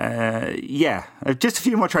 Just a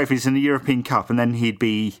few more trophies in the European Cup, and then he'd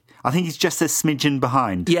be, I think he's just a smidgen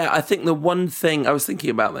behind. Yeah, I think the one thing, I was thinking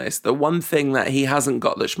about this, the one thing that he hasn't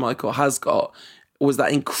got that Schmeichel has got was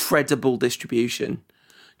that incredible distribution,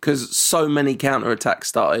 because so many counter-attacks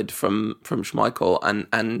started from Schmeichel,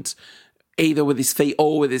 and either with his feet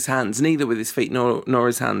or with his hands. Neither with his feet nor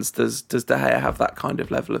his hands does De Gea have that kind of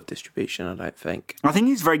level of distribution, I don't think. I think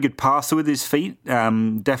he's a very good passer with his feet,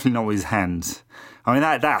 definitely not with his hands. I mean,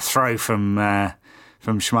 that throw from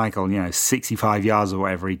Schmeichel, 65 yards or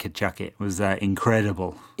whatever he could chuck it, was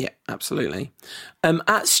incredible. Yeah, absolutely. At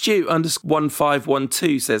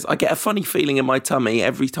Stu_1512 says, I get a funny feeling in my tummy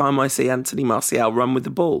every time I see Anthony Martial run with the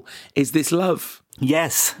ball. Is this love?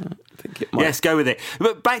 Yes. I think it might. Yes, go with it.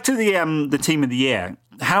 But back to the Team of the Year.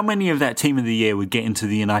 How many of that Team of the Year would get into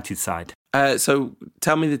the United side? So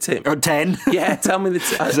tell me the team. 10? Yeah, tell me the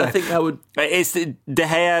team. I think that would... It's De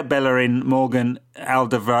Gea, Bellerin, Morgan,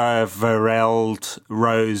 Alderweireld,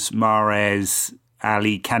 Rose, Mahrez,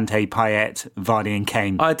 Ali, Kante, Payet, Vardy and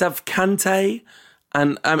Kane. I'd have Kante,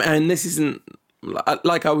 and this isn't...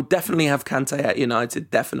 Like, I would definitely have Kante at United,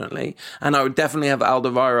 definitely. And I would definitely have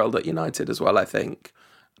Alderweireld at United as well, I think.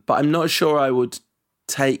 But I'm not sure I would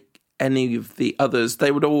take any of the others.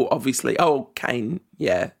 They would all obviously... Oh, Kane,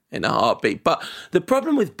 yeah, in a heartbeat. But the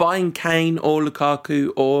problem with buying Kane or Lukaku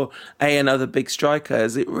or another big striker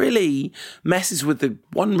is it really messes with the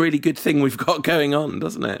one really good thing we've got going on,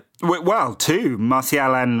 doesn't it? Well, two.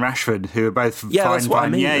 Martial and Rashford, who are both fine. That's what I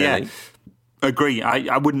mean, yeah, really. Yeah. Agree.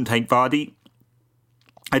 I wouldn't take Vardy.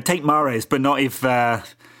 I'd take Mahrez, but not if Van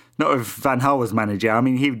Gaal was manager. I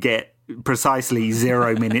mean, he would get precisely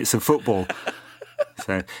 0 minutes of football.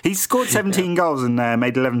 So he scored 17 goals and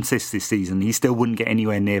made 11 assists this season. He still wouldn't get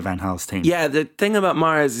anywhere near Van Gaal's team. Yeah, the thing about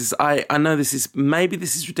Mahrez is I know this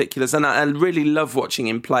is ridiculous, and I really love watching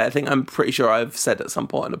him play. I'm pretty sure I've said at some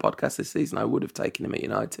point in the podcast this season I would have taken him at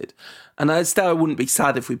United. And I wouldn't be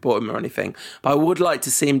sad if we bought him or anything, but I would like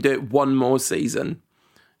to see him do it one more season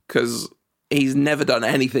because he's never done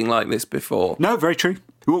anything like this before. No, very true.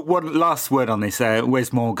 One last word on this,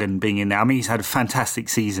 Wes Morgan being in there. I mean, he's had a fantastic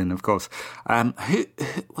season, of course. Who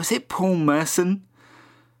was it? Paul Merson?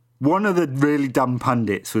 One of the really dumb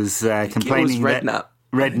pundits was complaining that...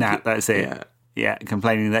 Redknapp, that's it. Yeah,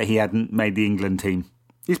 complaining that he hadn't made the England team.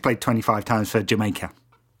 He's played 25 times for Jamaica.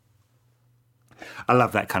 I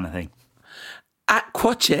love that kind of thing. At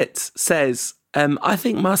Quatchet says, I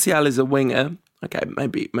think Martial is a winger. Okay,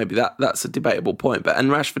 maybe that's a debatable point, and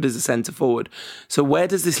Rashford is a centre forward. So where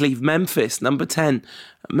does this leave Memphis, number 10?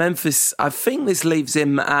 Memphis, I think this leaves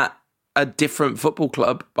him at a different football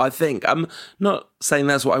club. I think I'm not saying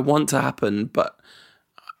that's what I want to happen, but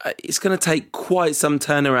it's going to take quite some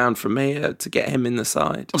turnaround from here to get him in the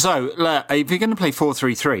side. So if you're going to play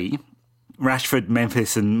 4-3-3, Rashford,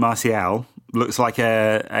 Memphis, and Martial looks like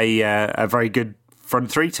a very good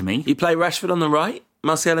front three to me. You play Rashford on the right?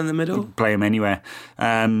 Martial in the middle? Play him anywhere,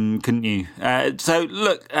 couldn't you? So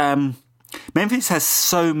look, Memphis has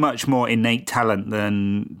so much more innate talent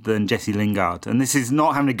than Jesse Lingard, and this is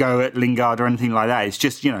not having to go at Lingard or anything like that. It's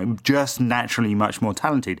just just naturally much more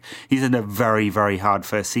talented. He's had a very, very hard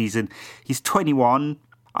first season. He's 21.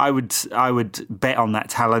 I would bet on that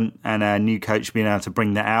talent and a new coach being able to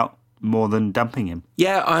bring that out more than dumping him.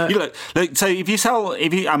 Yeah, look. So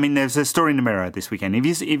I mean, there's a story in the Mirror this weekend.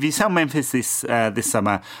 If you sell Memphis this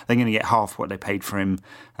summer, they're going to get half what they paid for him.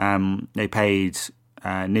 They paid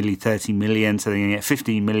nearly 30 million, so they're going to get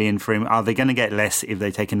 15 million for him. Are they going to get less if they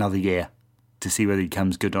take another year to see whether he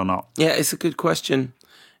becomes good or not? Yeah, it's a good question.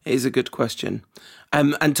 It is a good question.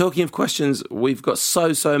 And talking of questions, we've got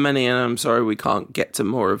so many, and I'm sorry we can't get to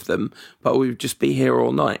more of them, but we'd just be here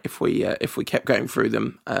all night if we kept going through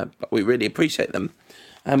them. But we really appreciate them.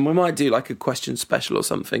 And we might do like a question special or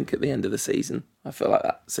something at the end of the season. I feel like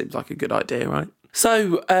that seems like a good idea, right?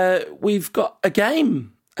 So we've got a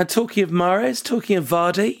game. And talking of Mahrez, talking of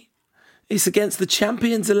Vardy, it's against the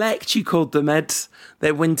champions-elect, you called them, Ed.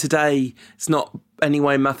 Their win today, it's not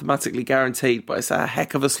anyway mathematically guaranteed, but it's a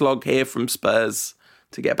heck of a slog here from Spurs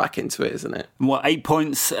to get back into it, isn't it? 8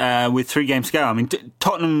 points with 3 games to go. I mean,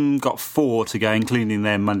 Tottenham got 4 to go, including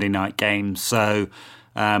their Monday night game. So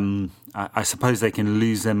I suppose they can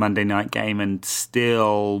lose their Monday night game and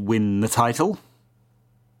still win the title.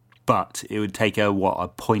 But it would take a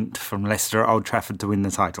point from Leicester at Old Trafford to win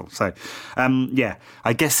the title. So,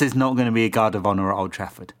 I guess there's not going to be a guard of honour at Old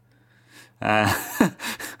Trafford.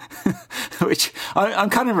 Which I'm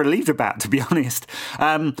kind of relieved about, to be honest.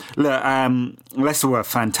 Leicester were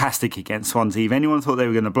fantastic against Swansea. If anyone thought they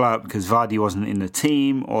were going to blow up because Vardy wasn't in the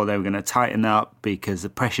team, or they were going to tighten up because the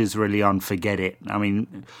pressure's really on, forget it. I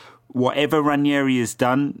mean, whatever Ranieri has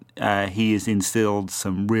done, he has instilled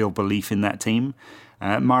some real belief in that team.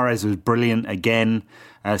 Mahrez was brilliant again.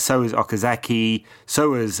 So was Okazaki. So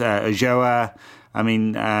was Ojoa. I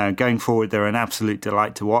mean, going forward, they're an absolute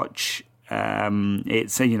delight to watch.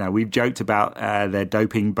 It's we've joked about their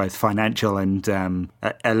doping, both financial and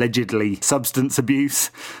allegedly substance abuse,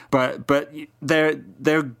 but they're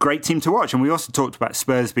a great team to watch. And we also talked about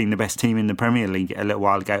Spurs being the best team in the Premier League a little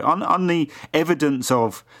while ago. On the evidence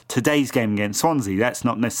of today's game against Swansea, that's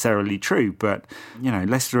not necessarily true. But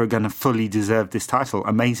Leicester are going to fully deserve this title.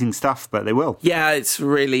 Amazing stuff, but they will. Yeah, it's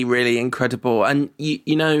really, really incredible. And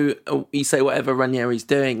you say whatever Ranieri's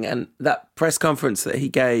doing, and that press conference that he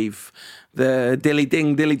gave. The dilly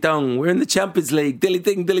ding, dilly dong. We're in the Champions League. Dilly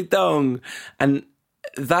ding, dilly dong. And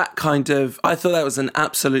that I thought that was an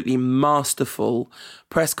absolutely masterful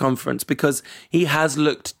press conference, because he has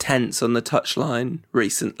looked tense on the touchline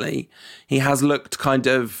recently. He has looked kind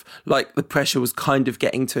of like the pressure was kind of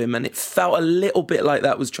getting to him, and it felt a little bit like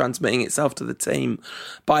that was transmitting itself to the team.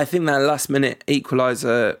 But I think that last minute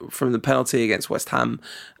equaliser from the penalty against West Ham,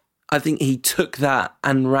 I think he took that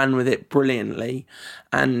and ran with it brilliantly.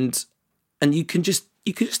 And you can just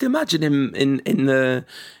imagine him in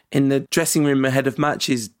the dressing room ahead of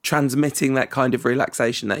matches, transmitting that kind of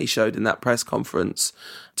relaxation that he showed in that press conference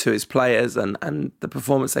to his players, and the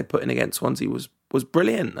performance they put in against Swansea was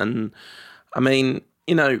brilliant. And I mean,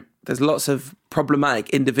 there's lots of problematic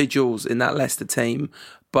individuals in that Leicester team,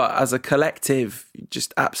 but as a collective, you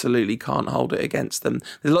just absolutely can't hold it against them.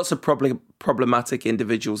 There's lots of problematic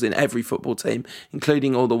individuals in every football team,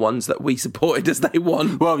 including all the ones that we supported as they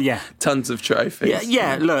won. Well, yeah, tons of trophies.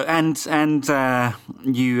 Yeah. Look, and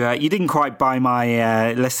you didn't quite buy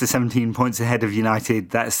my Leicester 17 points ahead of United.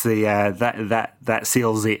 That's the that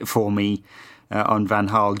seals it for me. On Van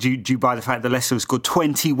Gaal. Do you buy the fact that Leicester have scored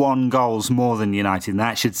 21 goals more than United, and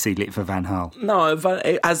that should seal it for Van Gaal? No,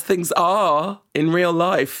 as things are in real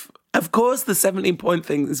life, of course the 17-point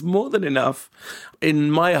thing is more than enough. In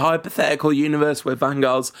my hypothetical universe where Van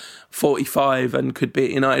Gaal's 45 and could be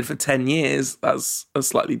at United for 10 years, that's a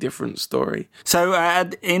slightly different story. So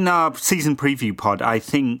in our season preview pod, I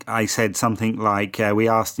think I said something like, we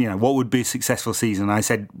asked, what would be a successful season? I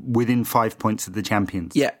said within 5 points of the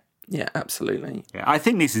champions. Yeah, absolutely. Yeah, I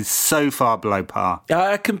think this is so far below par.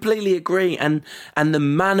 I completely agree, and the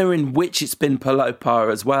manner in which it's been below par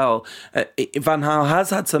as well. Van Gaal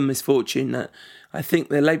has had some misfortune. That I think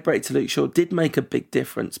the late break to Luke Shaw did make a big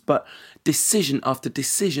difference, but decision after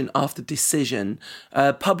decision after decision,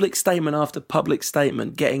 public statement after public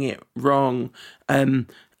statement, getting it wrong.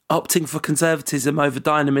 Opting for conservatism over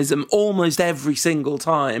dynamism almost every single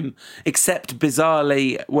time, except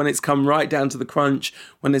bizarrely when it's come right down to the crunch,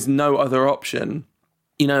 when there's no other option.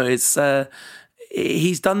 It's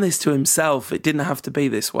he's done this to himself. It didn't have to be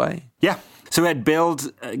this way. Yeah. So we had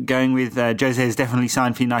Bild going with Jose has definitely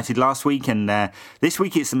signed for United last week, and this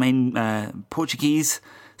week it's the main Portuguese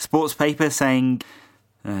sports paper saying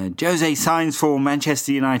Jose signs for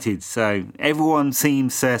Manchester United, so everyone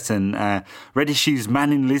seems certain. Red Issue's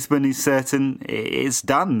man in Lisbon is certain. It's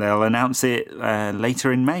done. They'll announce it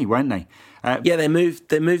later in May, won't they? They moved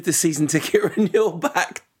the season ticket renewal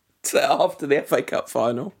back to after the FA Cup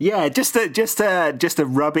final. Yeah, just to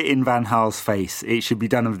rub it in Van Gaal's face. It should be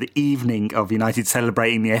done on the evening of United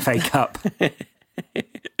celebrating the FA Cup.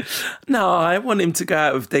 No, I want him to go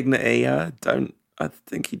out with dignity. I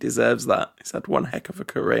think he deserves that. He's had one heck of a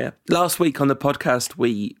career. Last week on the podcast,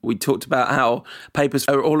 we talked about how papers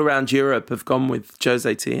all around Europe have gone with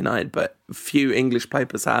Jose to United, but few English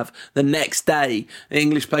papers have. The next day, the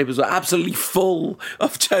English papers were absolutely full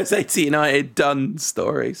of Jose to United done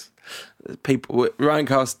stories.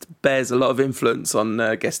 Ryancast bears a lot of influence on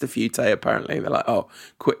Gestafute, apparently. They're like, oh,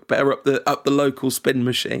 quick, better up the local spin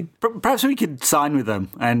machine. Perhaps we could sign with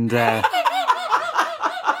them and...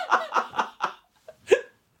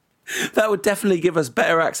 That would definitely give us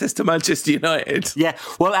better access to Manchester United. Yeah,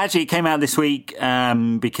 well, actually, it came out this week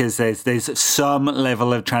because there's some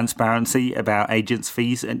level of transparency about agents'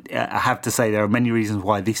 fees. And I have to say there are many reasons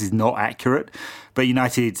why this is not accurate. But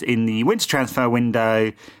United, in the winter transfer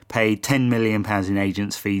window, paid £10 million in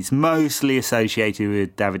agents' fees, mostly associated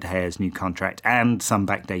with David De Gea's new contract and some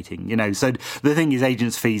backdating. So the thing is,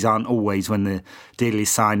 agents' fees aren't always when the deal is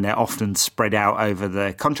signed. They're often spread out over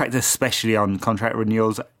the contract, especially on contract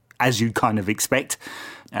renewals, as you'd kind of expect.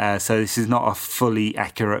 So this is not a fully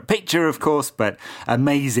accurate picture, of course, but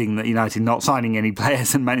amazing that United not signing any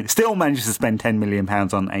players and still managed to spend £10 million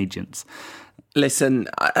on agents. Listen,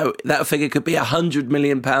 that figure could be £100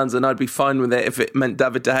 million and I'd be fine with it if it meant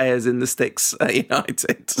David De Gea's in the sticks at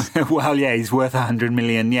United. Well, yeah, he's worth £100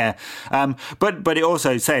 million, yeah. But it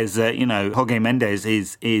also says that, Jorge Mendes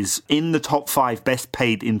is in the top 5 best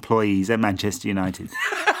paid employees at Manchester United.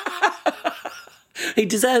 He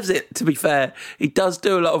deserves it, to be fair. He does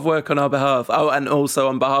do a lot of work on our behalf. Oh, and also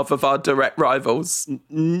on behalf of our direct rivals.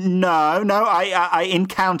 No, I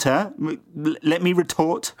encounter. Let me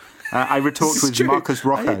retort. I retort with true. Marcus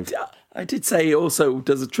Rocco. I did say he also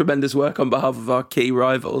does a tremendous work on behalf of our key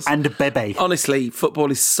rivals. And Bebe. Honestly,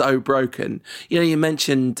 football is so broken. You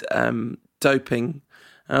mentioned doping.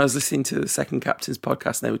 I was listening to the Second Captain's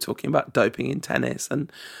podcast and they were talking about doping in tennis. And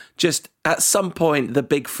just at some point, the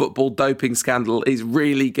big football doping scandal is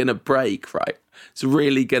really going to break, right? It's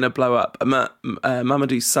really going to blow up.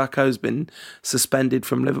 Mamadou Sakho's been suspended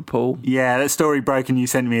from Liverpool. Yeah, that story broke and you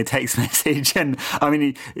sent me a text message. And I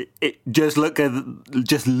mean, just look at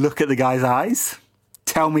the guy's eyes.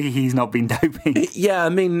 Tell me he's not been doping. Yeah, I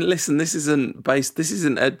mean, listen, this isn't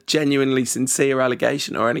a genuinely sincere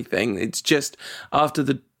allegation or anything. It's just after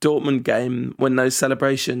the Dortmund game when those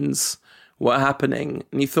celebrations were happening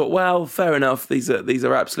and you thought, well, fair enough, these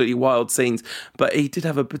are absolutely wild scenes. But he did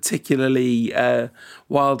have a particularly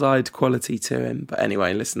wild-eyed quality to him. But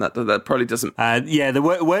anyway, listen, that probably doesn't...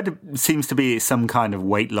 the word seems to be some kind of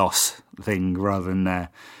weight loss thing rather than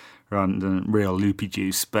real loopy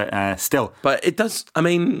juice, but still. But it does, I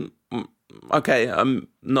mean, okay, I'm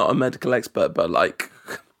not a medical expert, but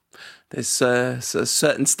there's a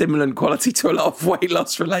certain stimulant quality to a lot of weight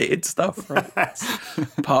loss related stuff. Right? That's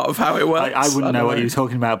part of how it works. I wouldn't know what you're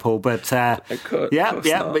talking about, Paul, but But,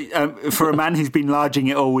 for a man who's been larging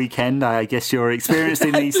it all weekend, I guess you're experienced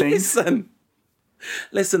in these things.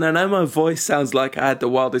 Listen, I know my voice sounds like I had the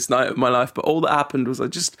wildest night of my life, but all that happened was I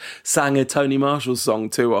just sang a Tony Marshall song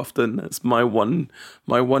too often. That's my one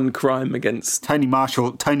crime against Tony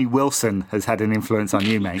Marshall. Tony Wilson has had an influence on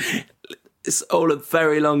you, mate. It's all a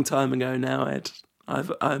very long time ago now, Ed.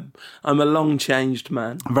 I'm a long changed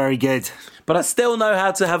man. Very good. But I still know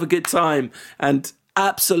how to have a good time, and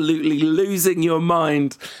absolutely losing your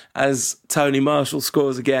mind as Tony Marshall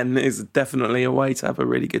scores again is definitely a way to have a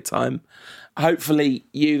really good time. Hopefully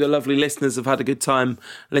you, the lovely listeners, have had a good time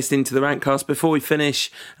listening to the Rantcast. Before we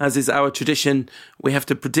finish, as is our tradition, we have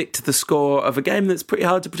to predict the score of a game that's pretty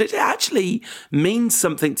hard to predict. It actually means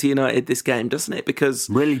something to United, this game, doesn't it? Because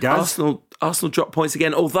really does. Arsenal dropped points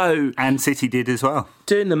again, although... And City did as well.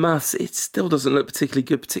 Doing the maths, it still doesn't look particularly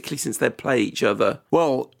good, particularly since they play each other.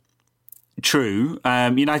 Well, true.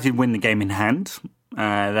 United win the game in hand.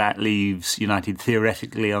 That leaves United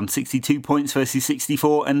theoretically on 62 points versus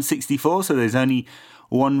 64 and 64, so there's only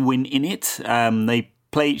one win in it. They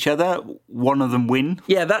play each other, one of them win.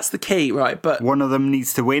 Yeah, that's the key, right? But one of them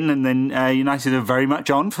needs to win, and then United are very much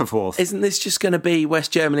on for fourth. Isn't this just going to be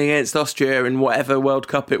West Germany against Austria in whatever World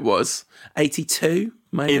Cup it was? 82,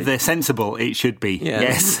 maybe? If they're sensible, it should be. Yeah.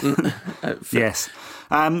 Yes. Yes.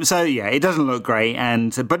 It doesn't look great,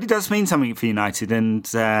 but it does mean something for United, and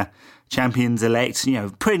champions-elect,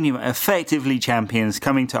 pretty effectively champions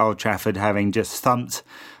coming to Old Trafford, having just thumped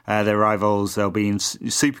their rivals. They'll be in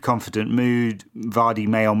super confident mood. Vardy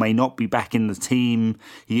may or may not be back in the team.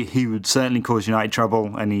 He would certainly cause United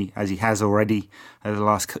trouble, and as he has already over the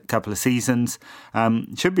last couple of seasons.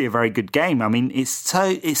 Should be a very good game. I mean, it's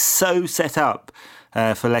so set up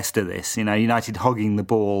for Leicester, this. United hogging the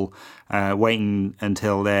ball, waiting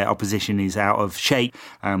until their opposition is out of shape,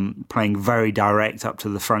 playing very direct up to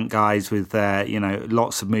the front guys with,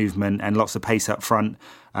 lots of movement and lots of pace up front.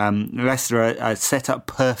 Leicester are set up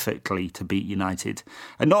perfectly to beat United.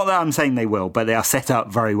 And not that I'm saying they will, but they are set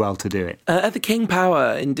up very well to do it. At the King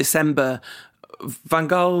Power in December, Van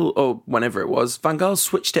Gaal, or whenever it was, Van Gaal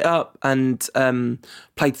switched it up and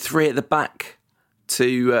played three at the back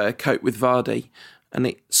to cope with Vardy. And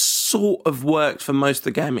it sort of worked for most of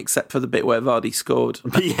the game, except for the bit where Vardy scored.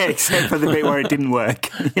 Yeah, except for the bit where it didn't work.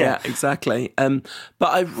 Yeah, exactly. But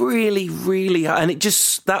I really, and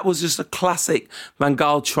that was just a classic Van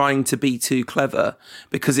Gaal trying to be too clever,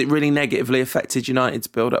 because it really negatively affected United's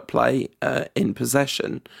build-up play in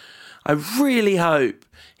possession. I really hope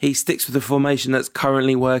he sticks with the formation that's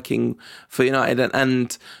currently working for United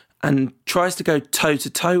and tries to go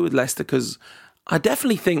toe-to-toe with Leicester, because I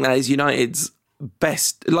definitely think that is United's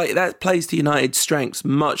best, that plays to United's strengths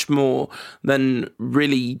much more than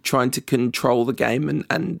really trying to control the game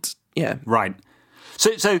and right.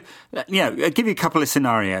 So I'll give you a couple of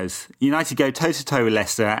scenarios. United go toe-to-toe with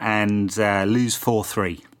Leicester and lose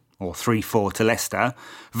 4-3 or 3-4 to Leicester,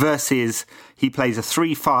 versus he plays a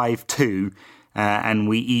 3-5-2 and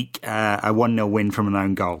we eke a 1-0 win from an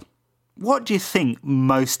own goal. What do you think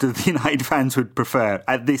most of the United fans would prefer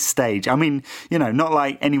at this stage? I mean, not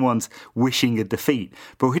like anyone's wishing a defeat,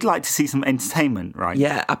 but we'd like to see some entertainment, right?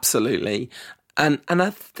 Yeah, absolutely. And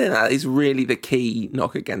I think that is really the key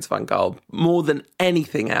knock against Van Gaal. More than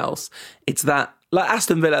anything else, it's that, like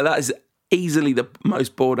Aston Villa, that is easily the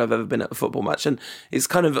most bored I've ever been at a football match. And it's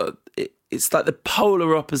kind of, it's like the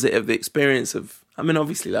polar opposite of the experience of,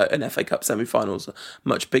 obviously like an FA Cup semi-final is a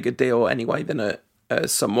much bigger deal anyway than a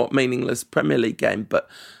somewhat meaningless Premier League game, but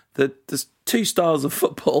there's two styles of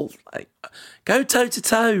football. Like, go toe to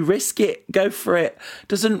toe, risk it, go for it.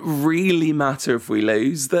 Doesn't really matter if we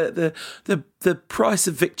lose. The price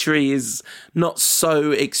of victory is not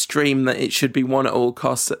so extreme that it should be won at all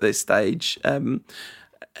costs at this stage. And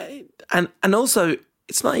also,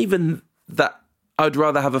 it's not even that I'd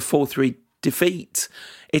rather have a 4-3 defeat.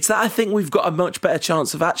 It's that I think we've got a much better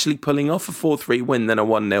chance of actually pulling off a 4-3 win than a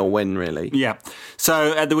 1-0 win, really. Yeah.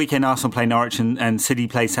 So at the weekend, Arsenal play Norwich and City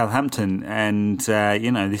play Southampton, and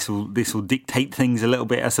this will dictate things a little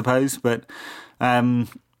bit, I suppose. But it'll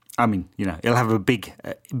have a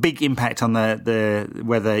big impact on the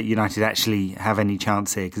whether United actually have any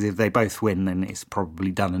chance here. Because if they both win, then it's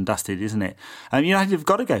probably done and dusted, isn't it? United have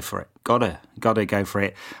got to go for it. Got to go for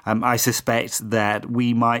it. I suspect that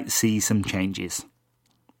we might see some changes.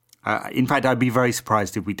 In fact, I'd be very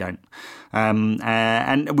surprised if we don't.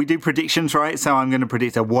 And we do predictions, right? So I'm going to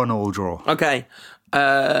predict a 1-1 draw. Okay.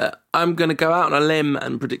 I'm going to go out on a limb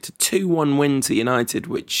and predict a 2-1 win to United,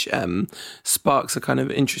 which sparks a kind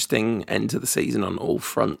of interesting end to the season on all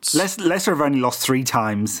fronts. Leicester have only lost 3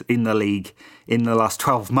 times in the league in the last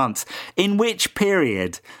 12 months, in which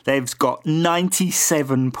period they've got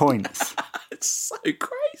 97 points. It's so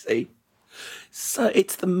crazy. So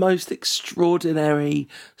it's the most extraordinary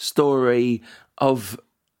story of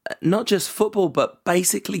not just football, but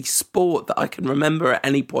basically sport that I can remember at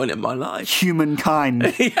any point in my life.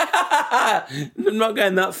 Humankind. Yeah, I'm not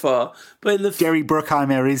going that far. But in the Gary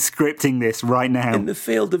Bruckheimer is scripting this right now. in the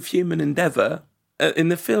field of human endeavour, in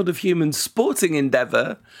the field of human sporting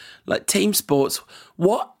endeavour, like team sports,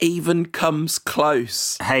 what even comes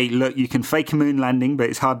close? Hey, look, you can fake a moon landing, but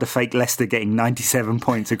it's hard to fake Leicester getting 97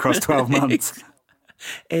 points across 12 months.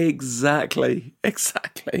 Exactly.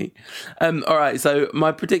 All right, so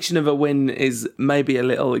my prediction of a win is maybe a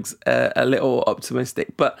little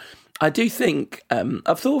optimistic, but I do think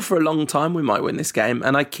I've thought for a long time we might win this game,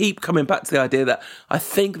 and I keep coming back to the idea that I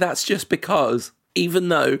think that's just because even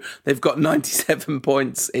though they've got 97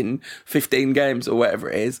 points in 15 games or whatever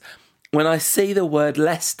it is, when I see the word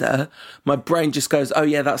Leicester, my brain just goes, oh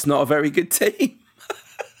yeah, that's not a very good team.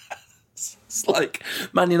 It's like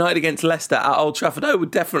Man United against Leicester at Old Trafford. I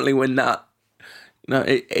would definitely win that. No,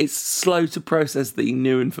 it's slow to process the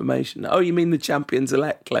new information. Oh, you mean the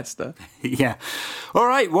champions-elect Leicester? Yeah. All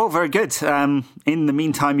right, well, very good. In the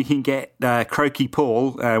meantime, you can get Croaky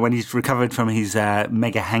Paul, when he's recovered from his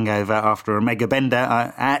mega hangover after a mega bender,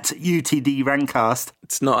 at UTD Rankcast.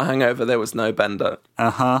 It's not a hangover, there was no bender.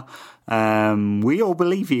 Uh-huh. We all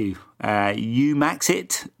believe you.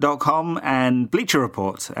 umaxit.com and Bleacher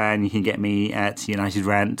Report. And you can get me at United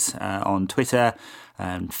Rant on Twitter,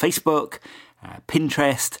 Facebook,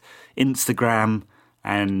 Pinterest, Instagram,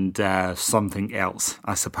 and something else,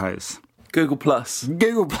 I suppose. Google Plus.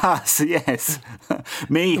 Google Plus, yes.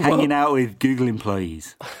 Me hanging out with Google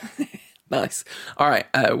employees. Nice. All right,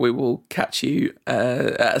 we will catch you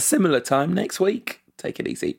at a similar time next week. Take it easy.